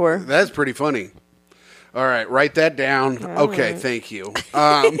said it before. That's pretty funny. All right, write that down. Okay, thank you.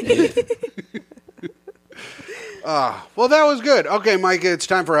 Well, that was good. Okay, Micah, it's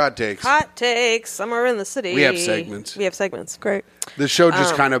time for hot takes. Hot takes. Summer in the city. We have segments. Great. The show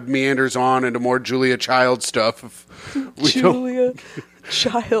just kind of meanders on into more Julia Child stuff. Julia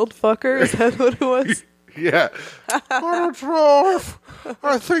Child fucker? Is that what it was? Yeah. I don't know.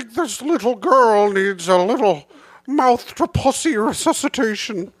 I think this little girl needs a little mouth to pussy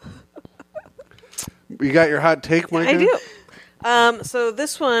resuscitation. You got your hot take, Micah? I do. So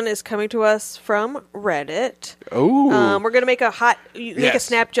this one is coming to us from Reddit. Oh. We're going to make make a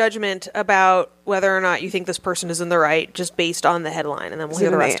snap judgment about whether or not you think this person is in the right, just based on the headline, and then we'll hear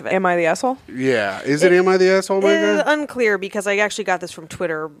the rest of it. Am I the asshole? Yeah. Is it Am I the Asshole, Micah? It's unclear because I actually got this from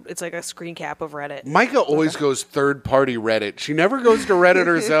Twitter. It's like a screen cap of Reddit. Micah always goes third-party Reddit. She never goes to Reddit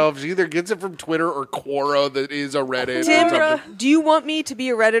herself. She either gets it from Twitter or Quora that is a Reddit. Tim, do you want me to be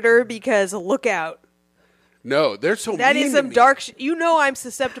a Redditor? Because look out. No, they're so That mean is to some me. dark you know I'm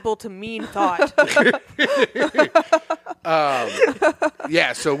susceptible to mean thought.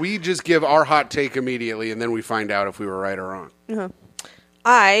 Yeah, so we just give our hot take immediately, and then we find out if we were right or wrong. Uh-huh.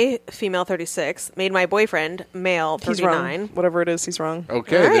 I, female 36, made my boyfriend, male He's wrong. 39. Whatever it is, he's wrong.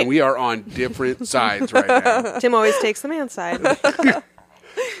 Okay, All right. then we are on different sides right now. Tim always takes the man's side.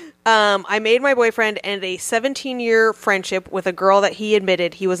 I made my boyfriend end a 17-year friendship with a girl that he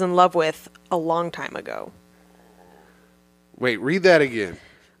admitted he was in love with a long time ago. Wait, read that again.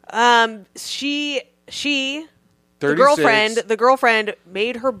 She 36. the girlfriend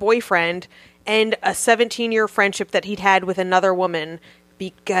made her boyfriend end a 17-year friendship that he'd had with another woman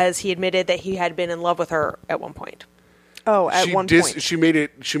because he admitted that he had been in love with her at one point. Oh, at one point. She made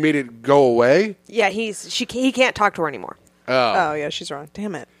it go away? Yeah, he can't talk to her anymore. Oh, yeah, she's wrong.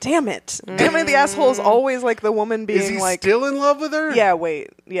 Damn it. Damn it, the asshole is always like the woman being Is he like... still in love with her? Yeah, wait.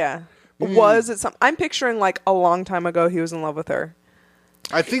 Yeah. Was it some... I'm picturing like a long time ago he was in love with her.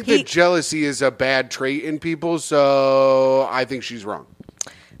 I think that jealousy is a bad trait in people, so I think she's wrong.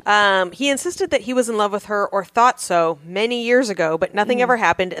 He insisted that he was in love with her or thought so many years ago, but nothing ever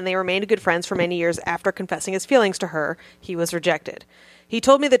happened, and they remained good friends for many years after confessing his feelings to her. He was rejected. He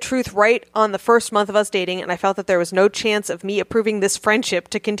told me the truth right on the first month of us dating, and I felt that there was no chance of me approving this friendship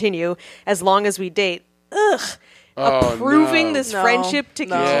to continue as long as we date. Ugh. Oh, Approving this friendship to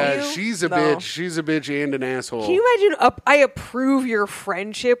continue? Yeah, she's a bitch. She's a bitch and an asshole. Can you imagine I approve your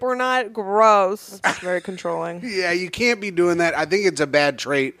friendship or not? Gross. It's very controlling. Yeah, you can't be doing that. I think it's a bad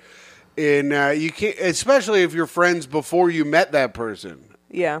trait. And you can't, especially if you're friends before you met that person.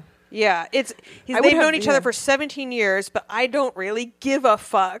 Yeah. Yeah, they've known each other for 17 years, but I don't really give a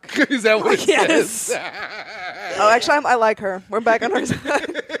fuck. Is that what it Yes. says? Oh, actually, I like her. We're back on her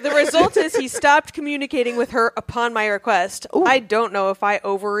side. The result is he stopped communicating with her upon my request. Ooh. I don't know if I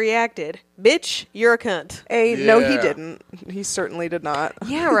overreacted. Bitch, you're a cunt. No, he didn't. He certainly did not.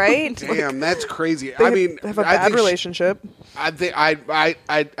 Yeah, right? Damn, that's crazy. They have a bad relationship. I think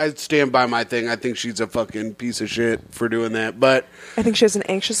I stand by my thing. I think she's a fucking piece of shit for doing that. But I think she has an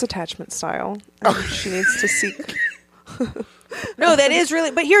anxious attachment style. She needs to seek. No, that is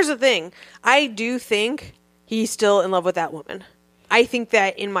really... But here's the thing. I do think he's still in love with that woman. I think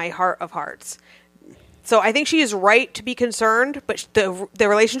that in my heart of hearts. So I think she is right to be concerned, but the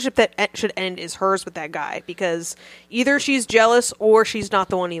relationship that should end is hers with that guy, because either she's jealous or she's not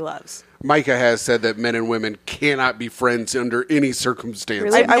the one he loves. Micah has said that men and women cannot be friends under any circumstance.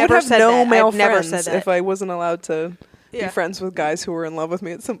 Really? I would have no male never friends said that. if I wasn't allowed to be friends with guys who were in love with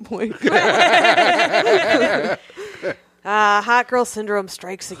me at some point. Hot girl syndrome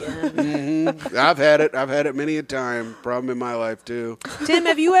strikes again. Mm-hmm. I've had it many a time. Problem in my life too. Tim,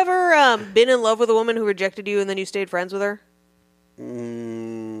 have you ever been in love with a woman who rejected you and then you stayed friends with her?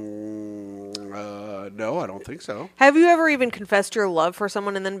 No, I don't think so. Have you ever even confessed your love for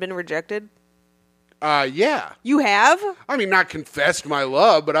someone and then been rejected? Yeah. You have? I mean, not confessed my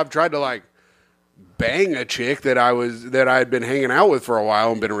love, but I've tried to like bang a chick that I had been hanging out with for a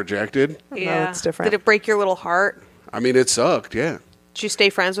while and been rejected. Yeah, no, it's different. Did it break your little heart? I mean, it sucked. Yeah. Did you stay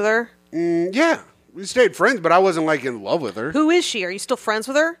friends with her? Yeah. We stayed friends, but I wasn't like in love with her. Who is she? Are you still friends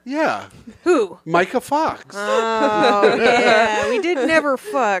with her? Yeah. Who? Micah Fox. Oh, yeah. We did never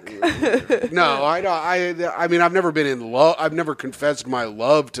fuck. No, I don't. I mean, I've never been in love. I've never confessed my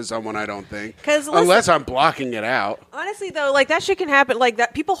love to someone. I don't think, unless I'm blocking it out. Honestly, though, like that shit can happen. Like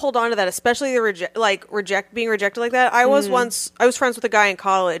that, people hold on to that, especially the being rejected like that. I was friends with a guy in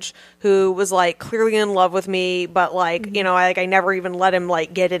college who was like clearly in love with me, but like I never even let him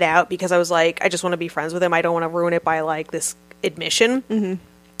like get it out because I was like, I just want to be friends with him. I don't want to ruin it by like this admission. Mm-hmm.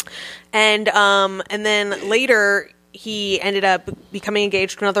 And then later he ended up becoming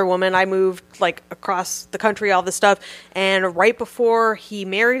engaged to another woman. I moved like across the country, all this stuff. And right before he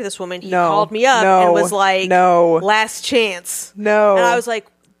married this woman, he called me up and was like, last chance. No. And I was like,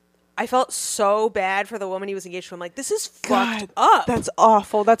 I felt so bad for the woman he was engaged to. I'm like, this is fucked up. That's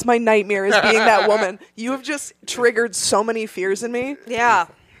awful. That's my nightmare, is being that woman. You have just triggered so many fears in me. Yeah.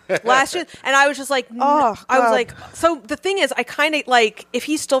 Last year, and I was just like, I was like, so the thing is, I kind of like, if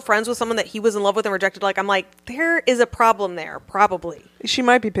he's still friends with someone that he was in love with and rejected, like, I'm like, there is a problem there, probably. She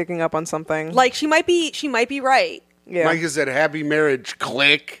might be picking up on something. Like, she might be right. Yeah. Micah said, "Happy marriage."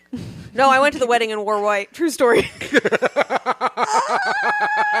 Click. No, I went to the wedding and wore white. True story.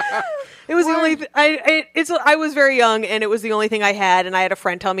 It was the only. I was very young, and it was the only thing I had. And I had a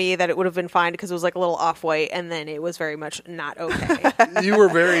friend tell me that it would have been fine because it was like a little off white, and then it was very much not okay. You were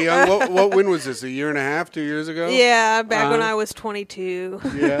very young. When was this? 1.5 years, 2 years ago? Yeah, back when I was 22.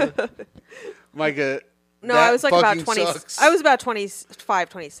 Yeah, Micah. No, I was like about 20. Sucks. I was about 25,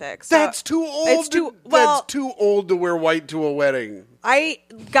 26. That's too old. It's that's too old to wear white to a wedding. I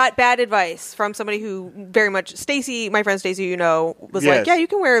got bad advice from somebody who very much, Stacy, my friend Stacy, was like, yeah, you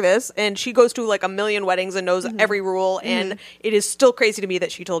can wear this. And she goes to like 1 million weddings and knows every rule. And it is still crazy to me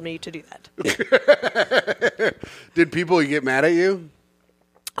that she told me to do that. Did people get mad at you?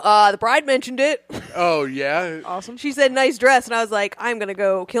 The bride mentioned it. Oh, yeah? Awesome. She said, nice dress. And I was like, I'm going to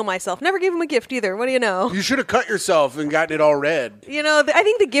go kill myself. Never gave him a gift either. What do you know? You should have cut yourself and gotten it all red. You know, I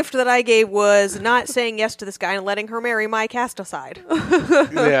think the gift that I gave was not saying yes to this guy and letting her marry my cast aside.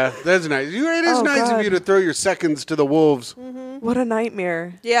 Yeah, that's nice. It is nice of you to throw your seconds to the wolves. Mm-hmm. What a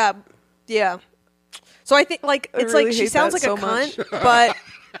nightmare. Yeah. Yeah. So I think, like, it's really like she sounds like a cunt, but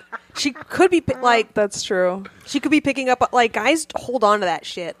she could be like, that's true. She could be picking up, like, guys hold on to that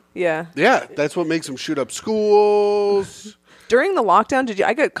shit. Yeah. Yeah, that's what makes them shoot up schools. During the lockdown,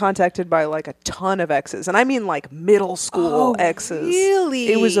 I got contacted by like a ton of exes, and I mean like middle school exes.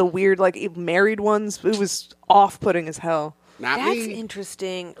 Really? It was a weird, like married ones. It was off-putting as hell. Not That's me.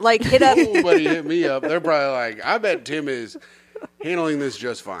 interesting. Like, hit up. Nobody hit me up. They're probably like, I bet Tim is handling this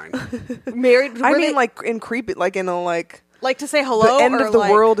just fine. Married? I mean, like in creepy, like in a like to say hello. The end or of the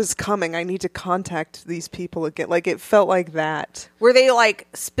like, world is coming. I need to contact these people again. Like it felt like that. Were they like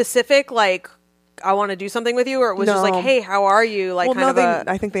specific? Like, I want to do something with you, or it was just like, hey, how are you? Like,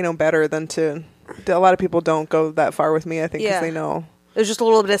 I think they know better than to. A lot of people don't go that far with me. I think because they know. There's just a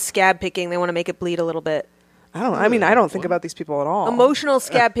little bit of scab picking. They want to make it bleed a little bit. I don't know. I mean, I don't think about these people at all. Emotional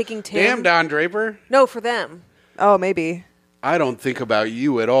scab picking, Tim. Damn, Don Draper. No, for them. Oh, maybe. I don't think about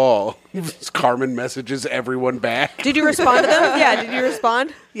you at all. Carmen messages everyone back. Did you respond to them? Yeah, did you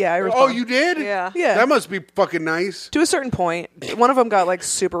respond? Yeah, I responded. Oh, you did? Yeah. Yeah. That must be fucking nice. To a certain point. One of them got like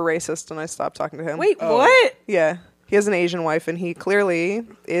super racist and I stopped talking to him. Wait, what? Yeah. He has an Asian wife and he clearly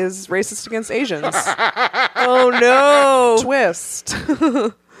is racist against Asians. Oh, no. Twist.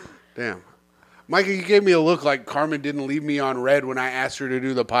 Damn. Micah, you gave me a look like Carmen didn't leave me on red when I asked her to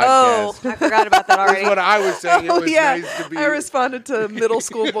do the Oh, podcast. I forgot about that already. That's what I was saying. It was yeah. nice to be. I responded to middle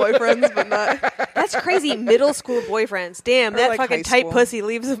school boyfriends, but not. That's crazy. Middle school boyfriends. Damn, that like fucking high tight school. pussy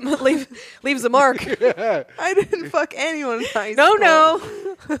leaves a mark. I didn't fuck anyone in high No, school. no.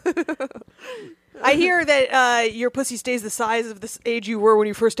 I hear that your pussy stays the size of the age you were when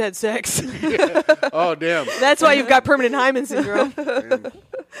you first had sex. Oh, damn. That's why you've got permanent hymen syndrome.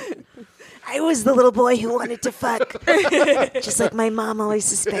 I was the little boy who wanted to fuck. Just like my mom always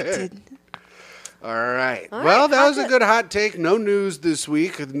suspected. All right. Well, that was a good hot take. No news this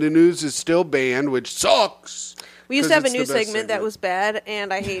week. The news is still banned, which sucks. We used to have a 'Cause new it's the best segment that was bad,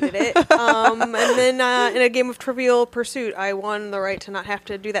 and I hated it. And then in a game of Trivial Pursuit, I won the right to not have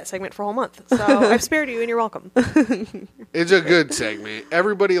to do that segment for a whole month. So I've spared you, and you're welcome. It's a good segment.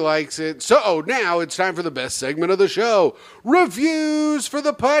 Everybody likes it. So now it's time for the best segment of the show. Reviews for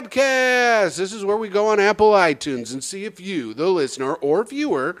the podcast. This is where we go on Apple iTunes and see if you, the listener or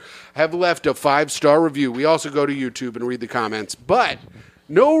viewer, have left a 5-star review. We also go to YouTube and read the comments. But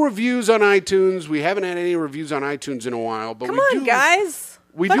no reviews on iTunes. We haven't had any reviews on iTunes in a while. But Come on, guys.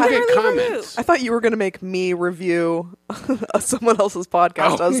 We do Fucking get leave a comments. I thought you were going to make me review someone else's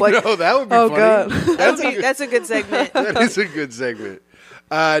podcast. I was like, no, that would be oh, funny. God. That's a good segment. That is a good segment.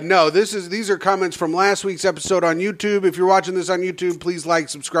 No, these are comments from last week's episode on YouTube. If you're watching this on YouTube, please like,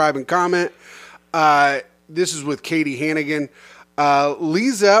 subscribe, and comment. This is with Katie Hannigan.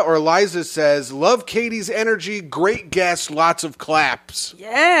 Liza says, love Katie's energy, great guest, lots of claps.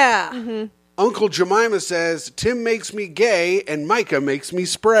 Yeah. Mm-hmm. Uncle Jemima says, Tim makes me gay and Micah makes me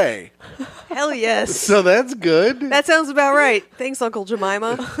spray. Hell yes. So that's good. That sounds about right. Thanks, Uncle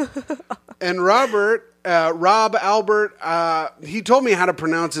Jemima. And Rob Albert, he told me how to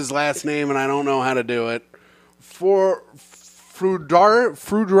pronounce his last name and I don't know how to do it. Frudrar?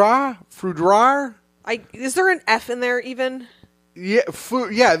 Is there an F in there even? Yeah,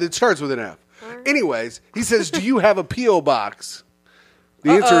 it starts with an F. Anyways, he says, do you have a P.O. box?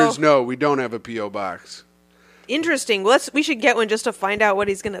 The answer is no, we don't have a P.O. box. Interesting. We should get one just to find out what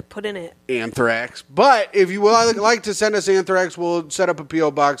he's going to put in it. Anthrax. But if you would like to send us anthrax, we'll set up a P.O.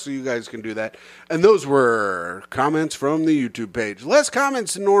 box so you guys can do that. And those were comments from the YouTube page. Less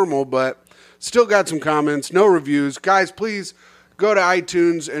comments than normal, but still got some comments. No reviews. Guys, please go to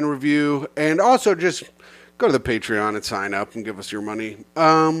iTunes and review. And also just go to the Patreon and sign up and give us your money.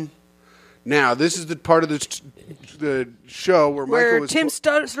 Now, this is the part of the show where Tim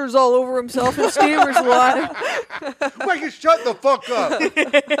stutters all over himself and stammers a lot. Micah, shut the fuck up.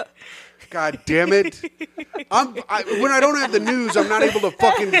 God damn it. When I don't have the news, I'm not able to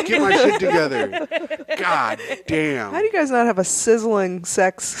fucking get my shit together. God damn. How do you guys not have a sizzling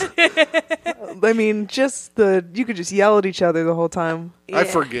sex? I mean, you could just yell at each other the whole time. Yeah. I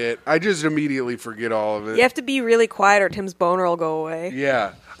forget. I just immediately forget all of it. You have to be really quiet or Tim's boner will go away.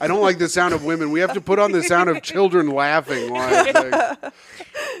 Yeah. I don't like the sound of women. We have to put on the sound of children laughing.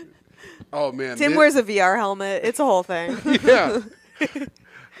 Oh, man. Tim wears a VR helmet. It's a whole thing. Yeah.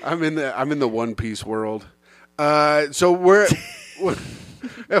 I'm in the One Piece world. So we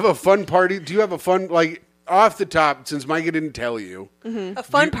have a fun party. Do you have a fun, like, off the top, since Micah didn't tell you? Mm-hmm. A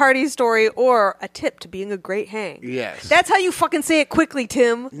fun party story or a tip to being a great hang. Yes. That's how you fucking say it quickly,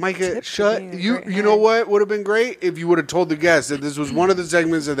 Tim. Micah, you know what would have been great? If you would have told the guests that this was one of the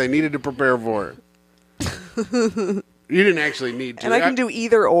segments that they needed to prepare for. You didn't actually need to. And I can do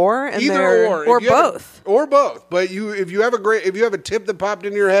either or. And or both. Or both. But if you have a tip that popped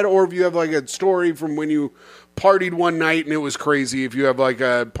into your head, or if you have like a story from when you partied one night and it was crazy, if you have like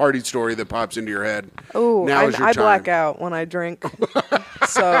a party story that pops into your head. Oh, I time. black out when I drink.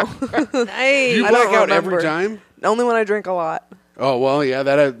 So Nice. You I black don't out remember. every time? Only when I drink a lot. Oh, well, yeah,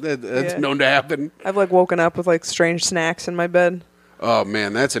 that's known to happen. I've like woken up with like strange snacks in my bed. Oh,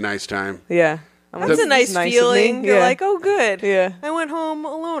 man, that's a nice time. Yeah. That's a nice of me. feeling. You're Yeah. like, oh, good. Yeah. I went home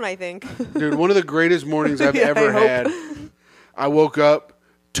alone, I think. Dude, one of the greatest mornings I've Yeah, ever I hope. had. I woke up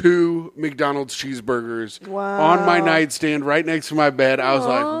 2 McDonald's cheeseburgers on my nightstand right next to my bed. I was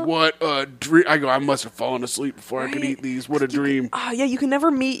like, what a dream. I must have fallen asleep before I could eat these. What a dream. Oh, yeah, you can never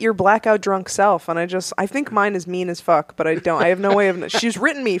meet your blackout drunk self. And I think mine is mean as fuck, but I don't. I have no way of. She's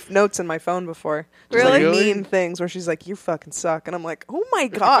written me notes in my phone before. Just Really? like mean things where she's like, you fucking suck. And I'm like, oh my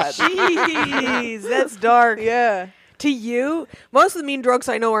God. Jeez, that's dark. Yeah. To you? Most of the mean drunks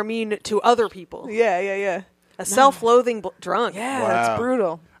I know are mean to other people. Yeah. A self-loathing drunk. Yeah, Wow. that's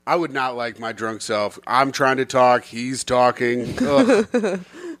brutal. I would not like my drunk self. I'm trying to talk. He's talking. Ugh.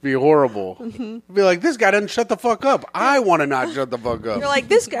 Be horrible. Be like, this guy doesn't shut the fuck up. I want to not shut the fuck up. You're like,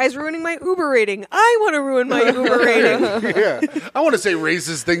 this guy's ruining my Uber rating. I want to ruin my Uber rating. Yeah. I want to say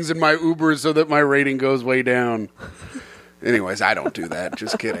racist things in my Uber so that my rating goes way down. Anyways, I don't do that.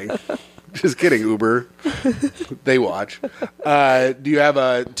 Just kidding. Just kidding, Uber. They watch. Do you have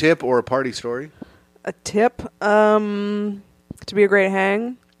a tip or a party story? A tip to be a great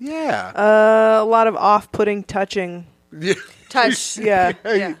hang. Yeah. A lot of off-putting touching. Yeah. Touch. Yeah,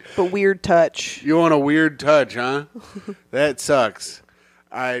 Yeah. but weird touch. You want a weird touch, huh? That sucks.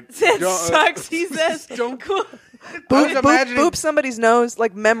 That sucks, he says. Don't Boop somebody's nose,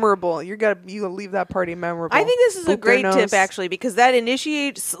 like memorable. You gotta leave that party memorable. I think this is a Boop their great tip, nose. actually, because that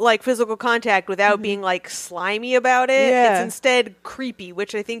initiates like physical contact without being like slimy about it. Yeah. It's instead creepy,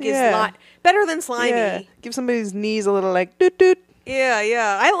 which I think is Yeah. not better than slimy. Yeah. Give somebody's knees a little like doot doot.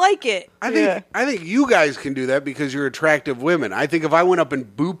 Yeah. I like it. I think you guys can do that because you're attractive women. I think if I went up and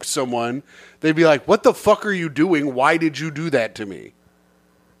booped someone, they'd be like, "What the fuck are you doing? Why did you do that to me?"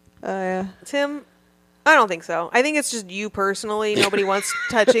 Yeah. Tim, I don't think so. I think it's just you personally. Nobody wants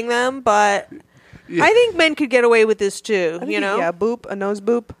touching them, but Yeah. I think men could get away with this too. I think You know? yeah, boop, a nose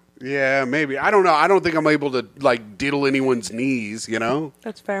boop. Yeah, maybe. I don't know. I don't think I'm able to like diddle anyone's knees. You know?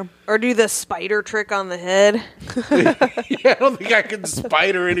 That's fair. Or do the spider trick on the head. Yeah, I don't think I can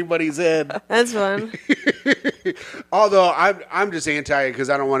spider anybody's head. That's fun. Although I'm just anti it because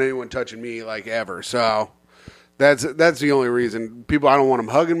I don't want anyone touching me like ever. So that's the only reason. People, I don't want them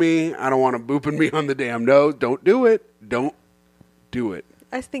hugging me. I don't want them booping me on the damn nose. Don't do it. Don't do it.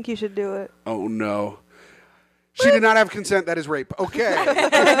 I think you should do it. Oh no. She did not have consent. That is rape. Okay.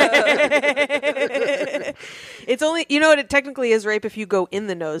 It's only, it technically is rape if you go in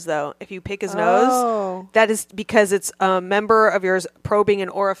the nose, though. If you pick his Oh. nose, that is because it's a member of yours probing an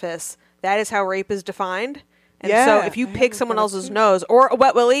orifice. That is how rape is defined. And so Yeah. if you pick someone else's nose, or a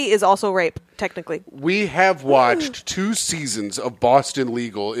wet willy is also rape, technically. We have watched 2 seasons of Boston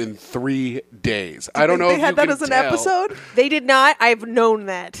Legal in 3 days. I don't know They if had you that can as an tell. episode. They did not. I've known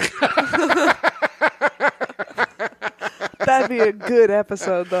that. That'd be a good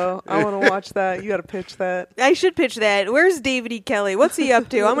episode, though. I want to watch that. You got to pitch that. I should pitch that. Where's David E. Kelly? What's he up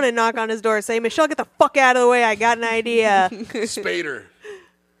to? I'm going to knock on his door and say, Michelle, get the fuck out of the way. I got an idea. Spader.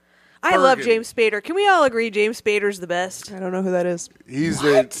 I love Bergen. James Spader. Can we all agree James Spader's the best? I don't know who that is. He's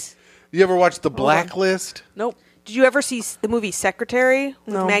the. You ever watch The Blacklist? Nope. Did you ever see the movie Secretary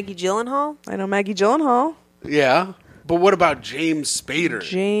with No. Maggie Gyllenhaal? I know Maggie Gyllenhaal. Yeah. But what about James Spader?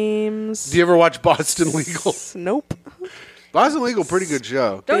 James. Do you ever watch Boston Legal? Nope. Boston Legal, pretty good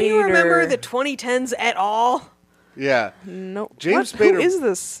show. Don't you remember Spader. the 2010s at all? Yeah. Nope. James What? Who Spader- is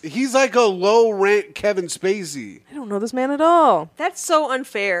this? He's like a low rent Kevin Spacey. I don't know this man at all. That's so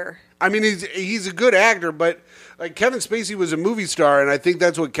unfair. I mean, he's a good actor, but like Kevin Spacey was a movie star, and I think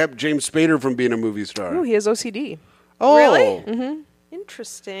that's what kept James Spader from being a movie star. Oh, he has OCD. Oh, Really? Mm-hmm.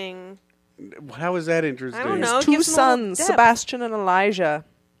 Interesting. How is that interesting? I don't know. Two gives him a little sons, depth. Sebastian and Elijah,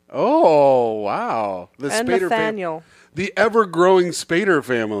 Oh, wow. The and Spader Nathaniel. the ever-growing Spader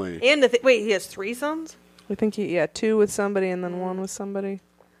family. And wait, he has 3 sons? I think he, 2 with somebody and then 1 with somebody.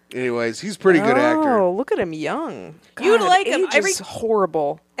 Anyways, he's a pretty good actor. Oh, look at him young. You'd God, like him. age is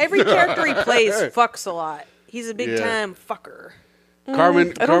horrible. Every character he plays fucks a lot. He's a big-time fucker.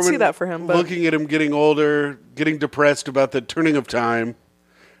 Carmen, I don't see that for him, but- looking at him getting older, getting depressed about the turning of time.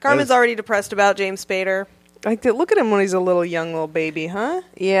 Carmen's already depressed about James Spader. Like, look at him when he's a little young little baby, huh?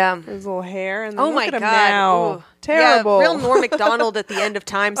 Yeah. His little hair, and then Oh look my at him God. now. Ooh. Terrible. Yeah, real Norm Macdonald at the end of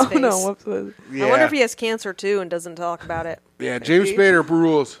Time Oh Space. no! Whoops. Yeah. I wonder if he has cancer too and doesn't talk about it. Yeah, James Spader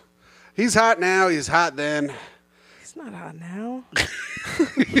rules. He's hot now. He's hot then. He's not hot now.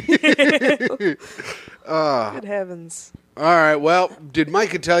 Good heavens! All right. Well, did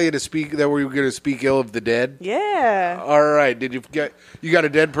Micah tell you to speak that we were going to speak ill of the dead? Yeah. All right. Did you got a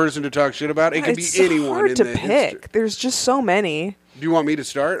dead person to talk shit about? It could It's be anyone. hard in to the pick. history. There's just so many. Do you want me to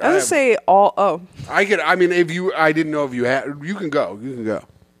start? I would say all. Oh, I could. I mean, I didn't know if you had. You can go. You can go.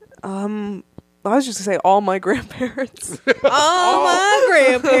 I was just gonna say all my grandparents. All my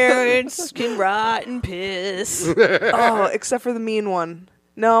grandparents can rot and piss. Oh, except for the mean one.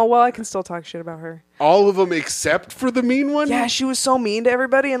 No, well, I can still talk shit about her. All of them except for the mean one? Yeah, she was so mean to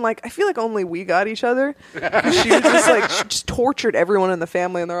everybody, and like I feel like only we got each other. She was just like she just tortured everyone in the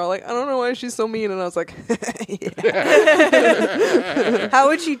family, and they're all like, I don't know why she's so mean, and I was like, How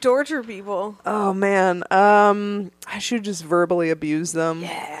would she torture people? oh man, I should just verbally abuse them.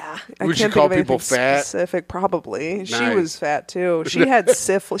 Yeah. Would she can't call think of people anything fat? Specific, probably. She Nice. was fat too. She had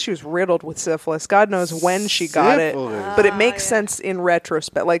syphilis. She was riddled with syphilis. God knows when she got it, Syphilis. but it makes sense in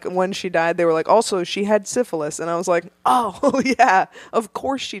retrospect. Like when she died, they were like, also she had syphilis, and I was like, oh yeah, of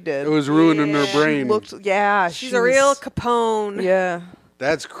course she did. It was ruining her brain. She's a real Capone. Yeah.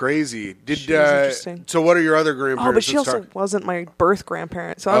 That's crazy. She was interesting. So what are your other grandparents? Oh, but she Let's also talk- wasn't my birth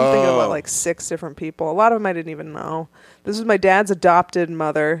grandparent. So I'm thinking about like 6 different people. A lot of them I didn't even know. This was my dad's adopted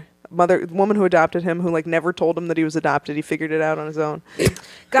mother, woman who adopted him, who like never told him that he was adopted. He figured it out on his own.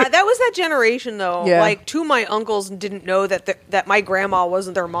 God, that was that generation though. Yeah. Like, two of my uncles didn't know that my grandma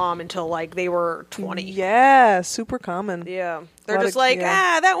wasn't their mom until like they were 20. Yeah, super common. Yeah. They're Lot just of- like,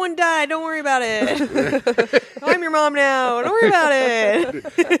 yeah. that one died. Don't worry about it. I'm your mom now. Don't worry about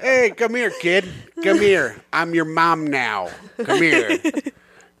it. Hey, come here, kid. Come here. I'm your mom now. Come here.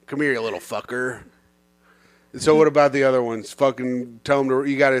 Come here, you little fucker. So what about the other ones? Fucking tell them to.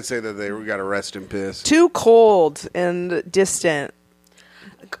 You got to say that they got to rest in piss. Too cold and distant.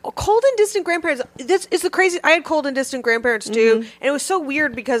 Cold and distant grandparents. This is the crazy. I had cold and distant grandparents too, and it was so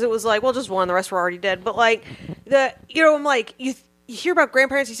weird because it was like, well, just one. The rest were already dead. But like I'm like you hear about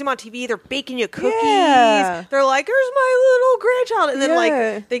grandparents. You see them on TV. They're baking you cookies. Yeah. They're like, "Here's my little grandchild," and then Yeah.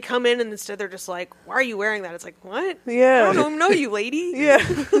 like they come in and instead they're just like, "Why are you wearing that?" It's like, what? Yeah. I don't know you, lady. Yeah.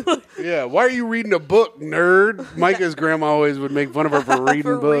 Yeah, why are you reading a book, nerd? Micah's grandma always would make fun of her for reading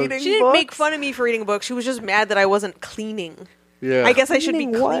For books. reading. She didn't make Books? fun of me for reading a book. She was just mad that I wasn't cleaning. Yeah, I guess I should be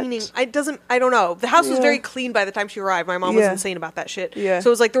Cleaning what? cleaning. I don't know. The house was Yeah. very clean by the time she arrived. My mom was Yeah. insane about that shit. Yeah. So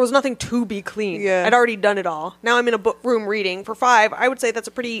it was like there was nothing to be cleaned. Yeah. I'd already done it all. Now I'm in a book room reading. For 5, I would say that's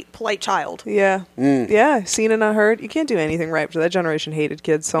a pretty polite child. Yeah. Yeah. Seen and not heard. You can't do anything right. That generation hated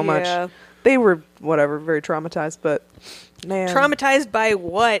kids so much. Yeah. They were, whatever, very traumatized, but man. Traumatized by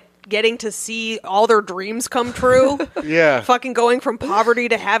what? Getting to see all their dreams come true? yeah. Fucking going from poverty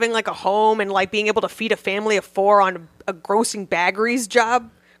to having like a home and like being able to feed a family of 4 on a grossing baggeries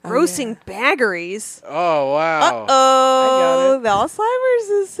job. Grossing baggeries. Oh wow. Oh, I the Alzheimer's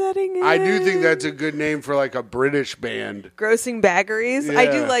is setting in. I do think that's a good name for like a British band. Grossing baggeries. I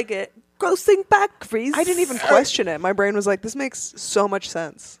do Yeah. like it. Grossing baggeries. I didn't even question it. My brain was like, this makes so much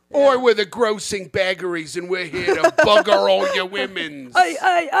sense. Or we're the grossing baggeries and we're here to bugger all your women's.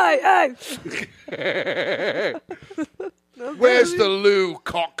 Aye. Where's the loo,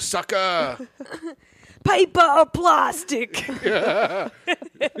 cocksucker? Paper or plastic?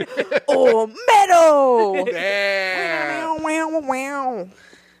 Oh, metal! Yeah. Wow.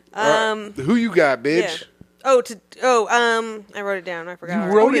 Who you got, bitch? I wrote it down. I forgot. You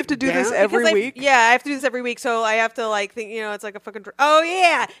already. wrote You have to do this down? every Because week? Yeah, I have to do this every week, so I have to like think. It's like a fucking. Oh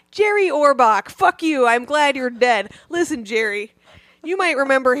yeah, Jerry Orbach. Fuck you. I'm glad you're dead. Listen, Jerry. You might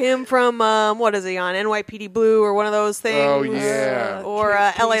remember him from what is he on NYPD Blue or one of those things? Oh, yeah. Or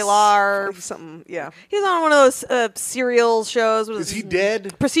LA Law. Or Something, yeah. he's on one of those serial shows. What Is he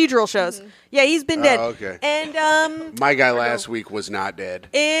dead? Procedural shows. Yeah, he's been dead. Oh, okay. And My guy last week was not dead.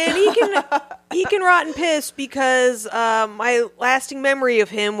 and he can rot and piss because my lasting memory of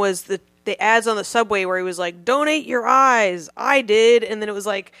him was the ads on the subway where he was like, "Donate your eyes." I did, and then it was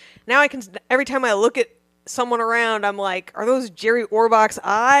like, now I can every time I look at someone around, I'm like, are those Jerry Orbach's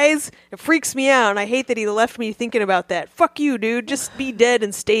eyes? It freaks me out, and I hate that he left me thinking about that. Fuck you, dude. Just be dead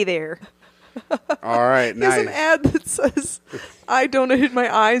and stay there. All right, There's an nice. ad that says, I donated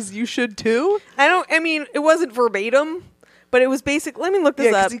my eyes, you should too? I mean, it wasn't verbatim, but it was basic. Let me look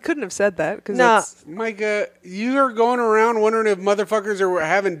this Yeah, up. because he couldn't have said that. Cause Nah. it's, Micah, you are going around wondering if motherfuckers are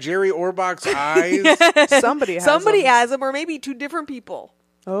having Jerry Orbach's eyes. somebody has Somebody them. has them, or maybe 2 different people.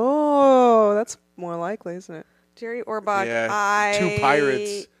 Oh, that's more likely, isn't it? Jerry Orbach, Yeah, eyes. 2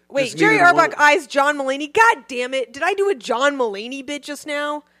 pirates. Wait, Just Jerry needed Orbach, one. eyes, John Mulaney. God damn it. Did I do a John Mulaney bit just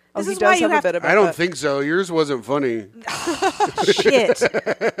now? This he is does why you have a have bit to... about I don't that. think so. Yours wasn't funny. Shit.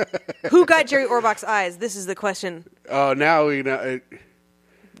 Who got Jerry Orbach's eyes? This is the question. Oh, now we know.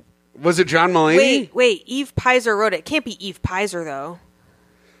 Was it John Mulaney? Wait. Eve Pizer wrote it. Can't be Eve Pizer, though.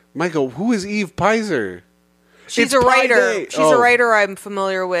 Michael, who is Eve Pizer? She's It's a Pi writer. Day. She's Oh. a writer I'm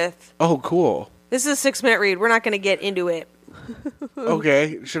familiar with. Oh, cool. This is a 6-minute read. We're not going to get into it.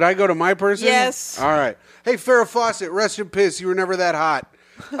 Okay. Should I go to my person? Yes. All right. Hey, Farrah Fawcett, rest in piss. You were never that hot.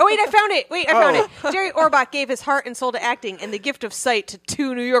 Oh, wait, I found it. I found it. Jerry Orbach gave his heart and soul to acting and the gift of sight to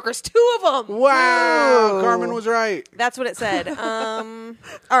 2 New Yorkers. 2 of them. Wow. Carmen was right. That's what it said. All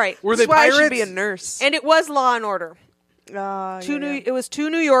right. Were they That's why pirates? I should be a nurse. And it was Law and Order. It was 2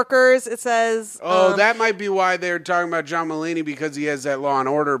 New Yorkers. It says. That might be why they're talking about John Mulaney, because he has that Law and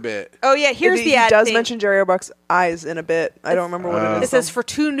Order bit. Oh yeah, here's the ad. He does thing. mention Jerry Orbach's eyes in a bit. I don't remember what it is. It says for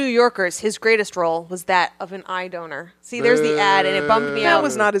 2 New Yorkers, his greatest role was that of an eye donor. See, there's the ad, and it bummed me out. That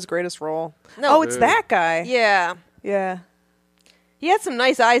was not his greatest role. No. Oh, it's that guy. Yeah. Yeah. He had some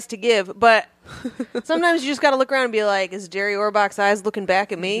nice eyes to give, but sometimes you just got to look around and be like, is Jerry Orbach's eyes looking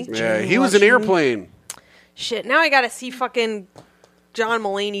back at me? Yeah, he was an airplane. Shit, now I got to see fucking John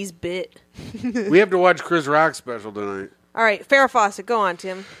Mulaney's bit. We have to watch Chris Rock's special tonight. All right, Farrah Fawcett, go on,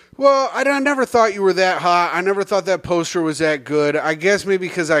 Tim. Well, I never thought you were that hot. I never thought that poster was that good. I guess maybe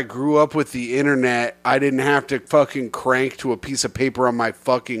because I grew up with the internet, I didn't have to fucking crank to a piece of paper on my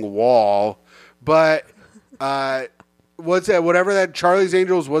fucking wall. But what's that? Whatever that Charlie's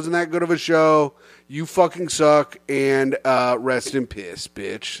Angels wasn't that good of a show. You fucking suck, and rest in piss,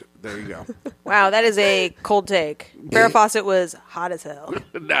 bitch. There you go. Wow, that is a cold take. Farrah Fawcett was hot as hell.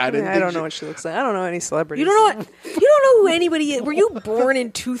 I don't know what she looks like. I don't know any celebrities. You don't know who anybody is. Were you born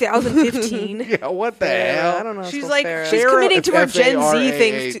in 2015? Yeah, what the hell? I don't know. She's Spell like Farrah. she's committing to her Gen Z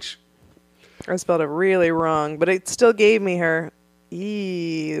things. I spelled it really wrong, but it still gave me her.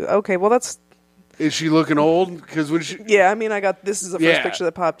 Okay, well that's. Is she looking old? Because when she, yeah, I mean, this is the first picture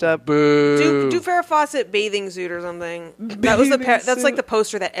that popped up. Boo. Do Farrah Fawcett bathing suit or something. That was that's like the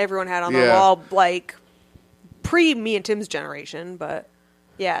poster that everyone had on the wall, like pre me and Tim's generation. But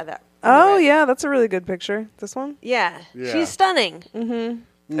yeah, that. Oh yeah, that's a really good picture. This one. Yeah. She's stunning. Mm-hmm.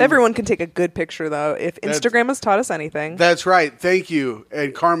 Everyone can take a good picture, though, if Instagram has taught us anything. That's right. Thank you.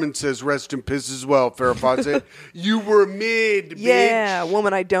 And Carmen says, rest in piss as well, Farrah Fawcett. You were mid, bitch. Yeah,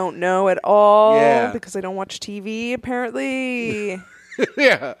 woman I don't know at all. Yeah. Because I don't watch TV, apparently.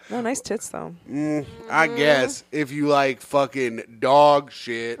 Yeah. Oh, nice tits, though. I guess. If you like fucking dog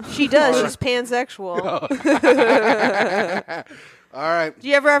shit. She does. She's pansexual. All right. Do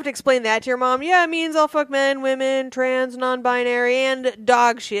you ever have to explain that to your mom? Yeah, it means I'll fuck men, women, trans, non-binary, and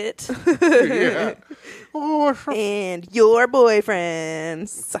dog shit. Yeah. And your boyfriend,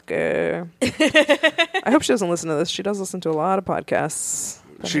 sucker. I hope she doesn't listen to this. She does listen to a lot of podcasts.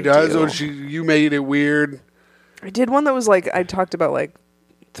 She does? Or you made it weird? I did one that was like, I talked about like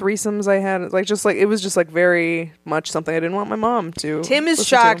threesomes I had. It was just like very much something I didn't want my mom to. Tim is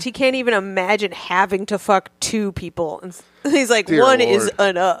shocked. He can't even imagine having to fuck 2 people. And he's like, Dear one Lord. is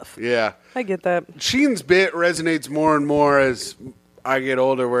enough. Yeah. I get that. Sheen's bit resonates more and more as I get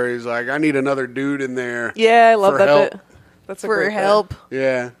older, where he's like, I need another dude in there. Yeah, I love that help. bit. That's For great help. bit.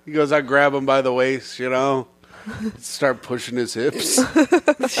 Yeah. He goes, I grab him by the waist, start pushing his hips.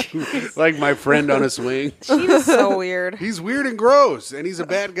 Like my friend on a swing. She's so weird. He's weird and gross, and he's a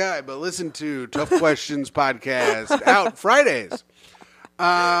bad guy, but listen to Tough Questions podcast out Fridays.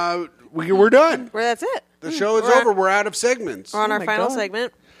 We're done. Well, that's it. The show is over. We're out of segments. We're on our my final God.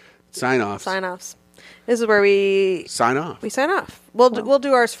 segment. Sign-offs. Sign-offs. This is where we Sign off. sign off. We'll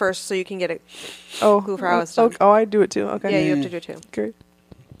do ours first so you can get it. Who for how it's done. Oh, I do it too. Okay. Yeah, you have to do it too. Great.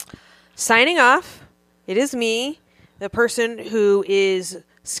 Signing off. It is me, the person who is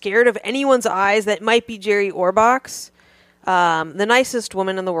scared of anyone's eyes that might be Jerry Orbach's. The nicest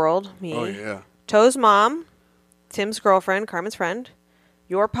woman in the world, me. Oh, yeah. Toe's mom, Tim's girlfriend, Carmen's friend,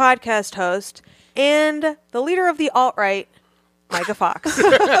 your podcast host, and the leader of the alt-right, Micah Fox.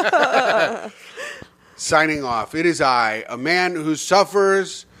 Signing off. It is I, a man who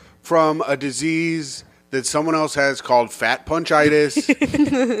suffers from a disease that someone else has called fat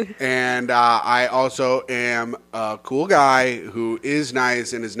punchitis. And I also am a cool guy who is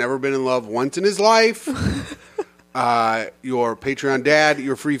nice and has never been in love once in his life. Your Patreon dad,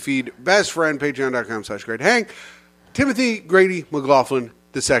 your free feed best friend, patreon.com/greathang. Timothy Grady McLaughlin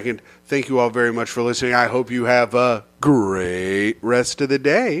II. Thank you all very much for listening. I hope you have a great rest of the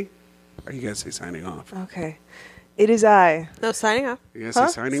day. Are you guys say signing off? Okay. It is I. No, signing off. You guys say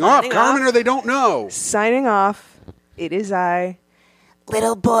signing off. Signing Carmen, off. or they don't know. Signing off. It is I.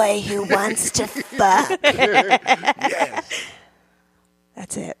 Little boy who wants to fuck. Yes.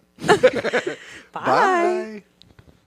 That's it.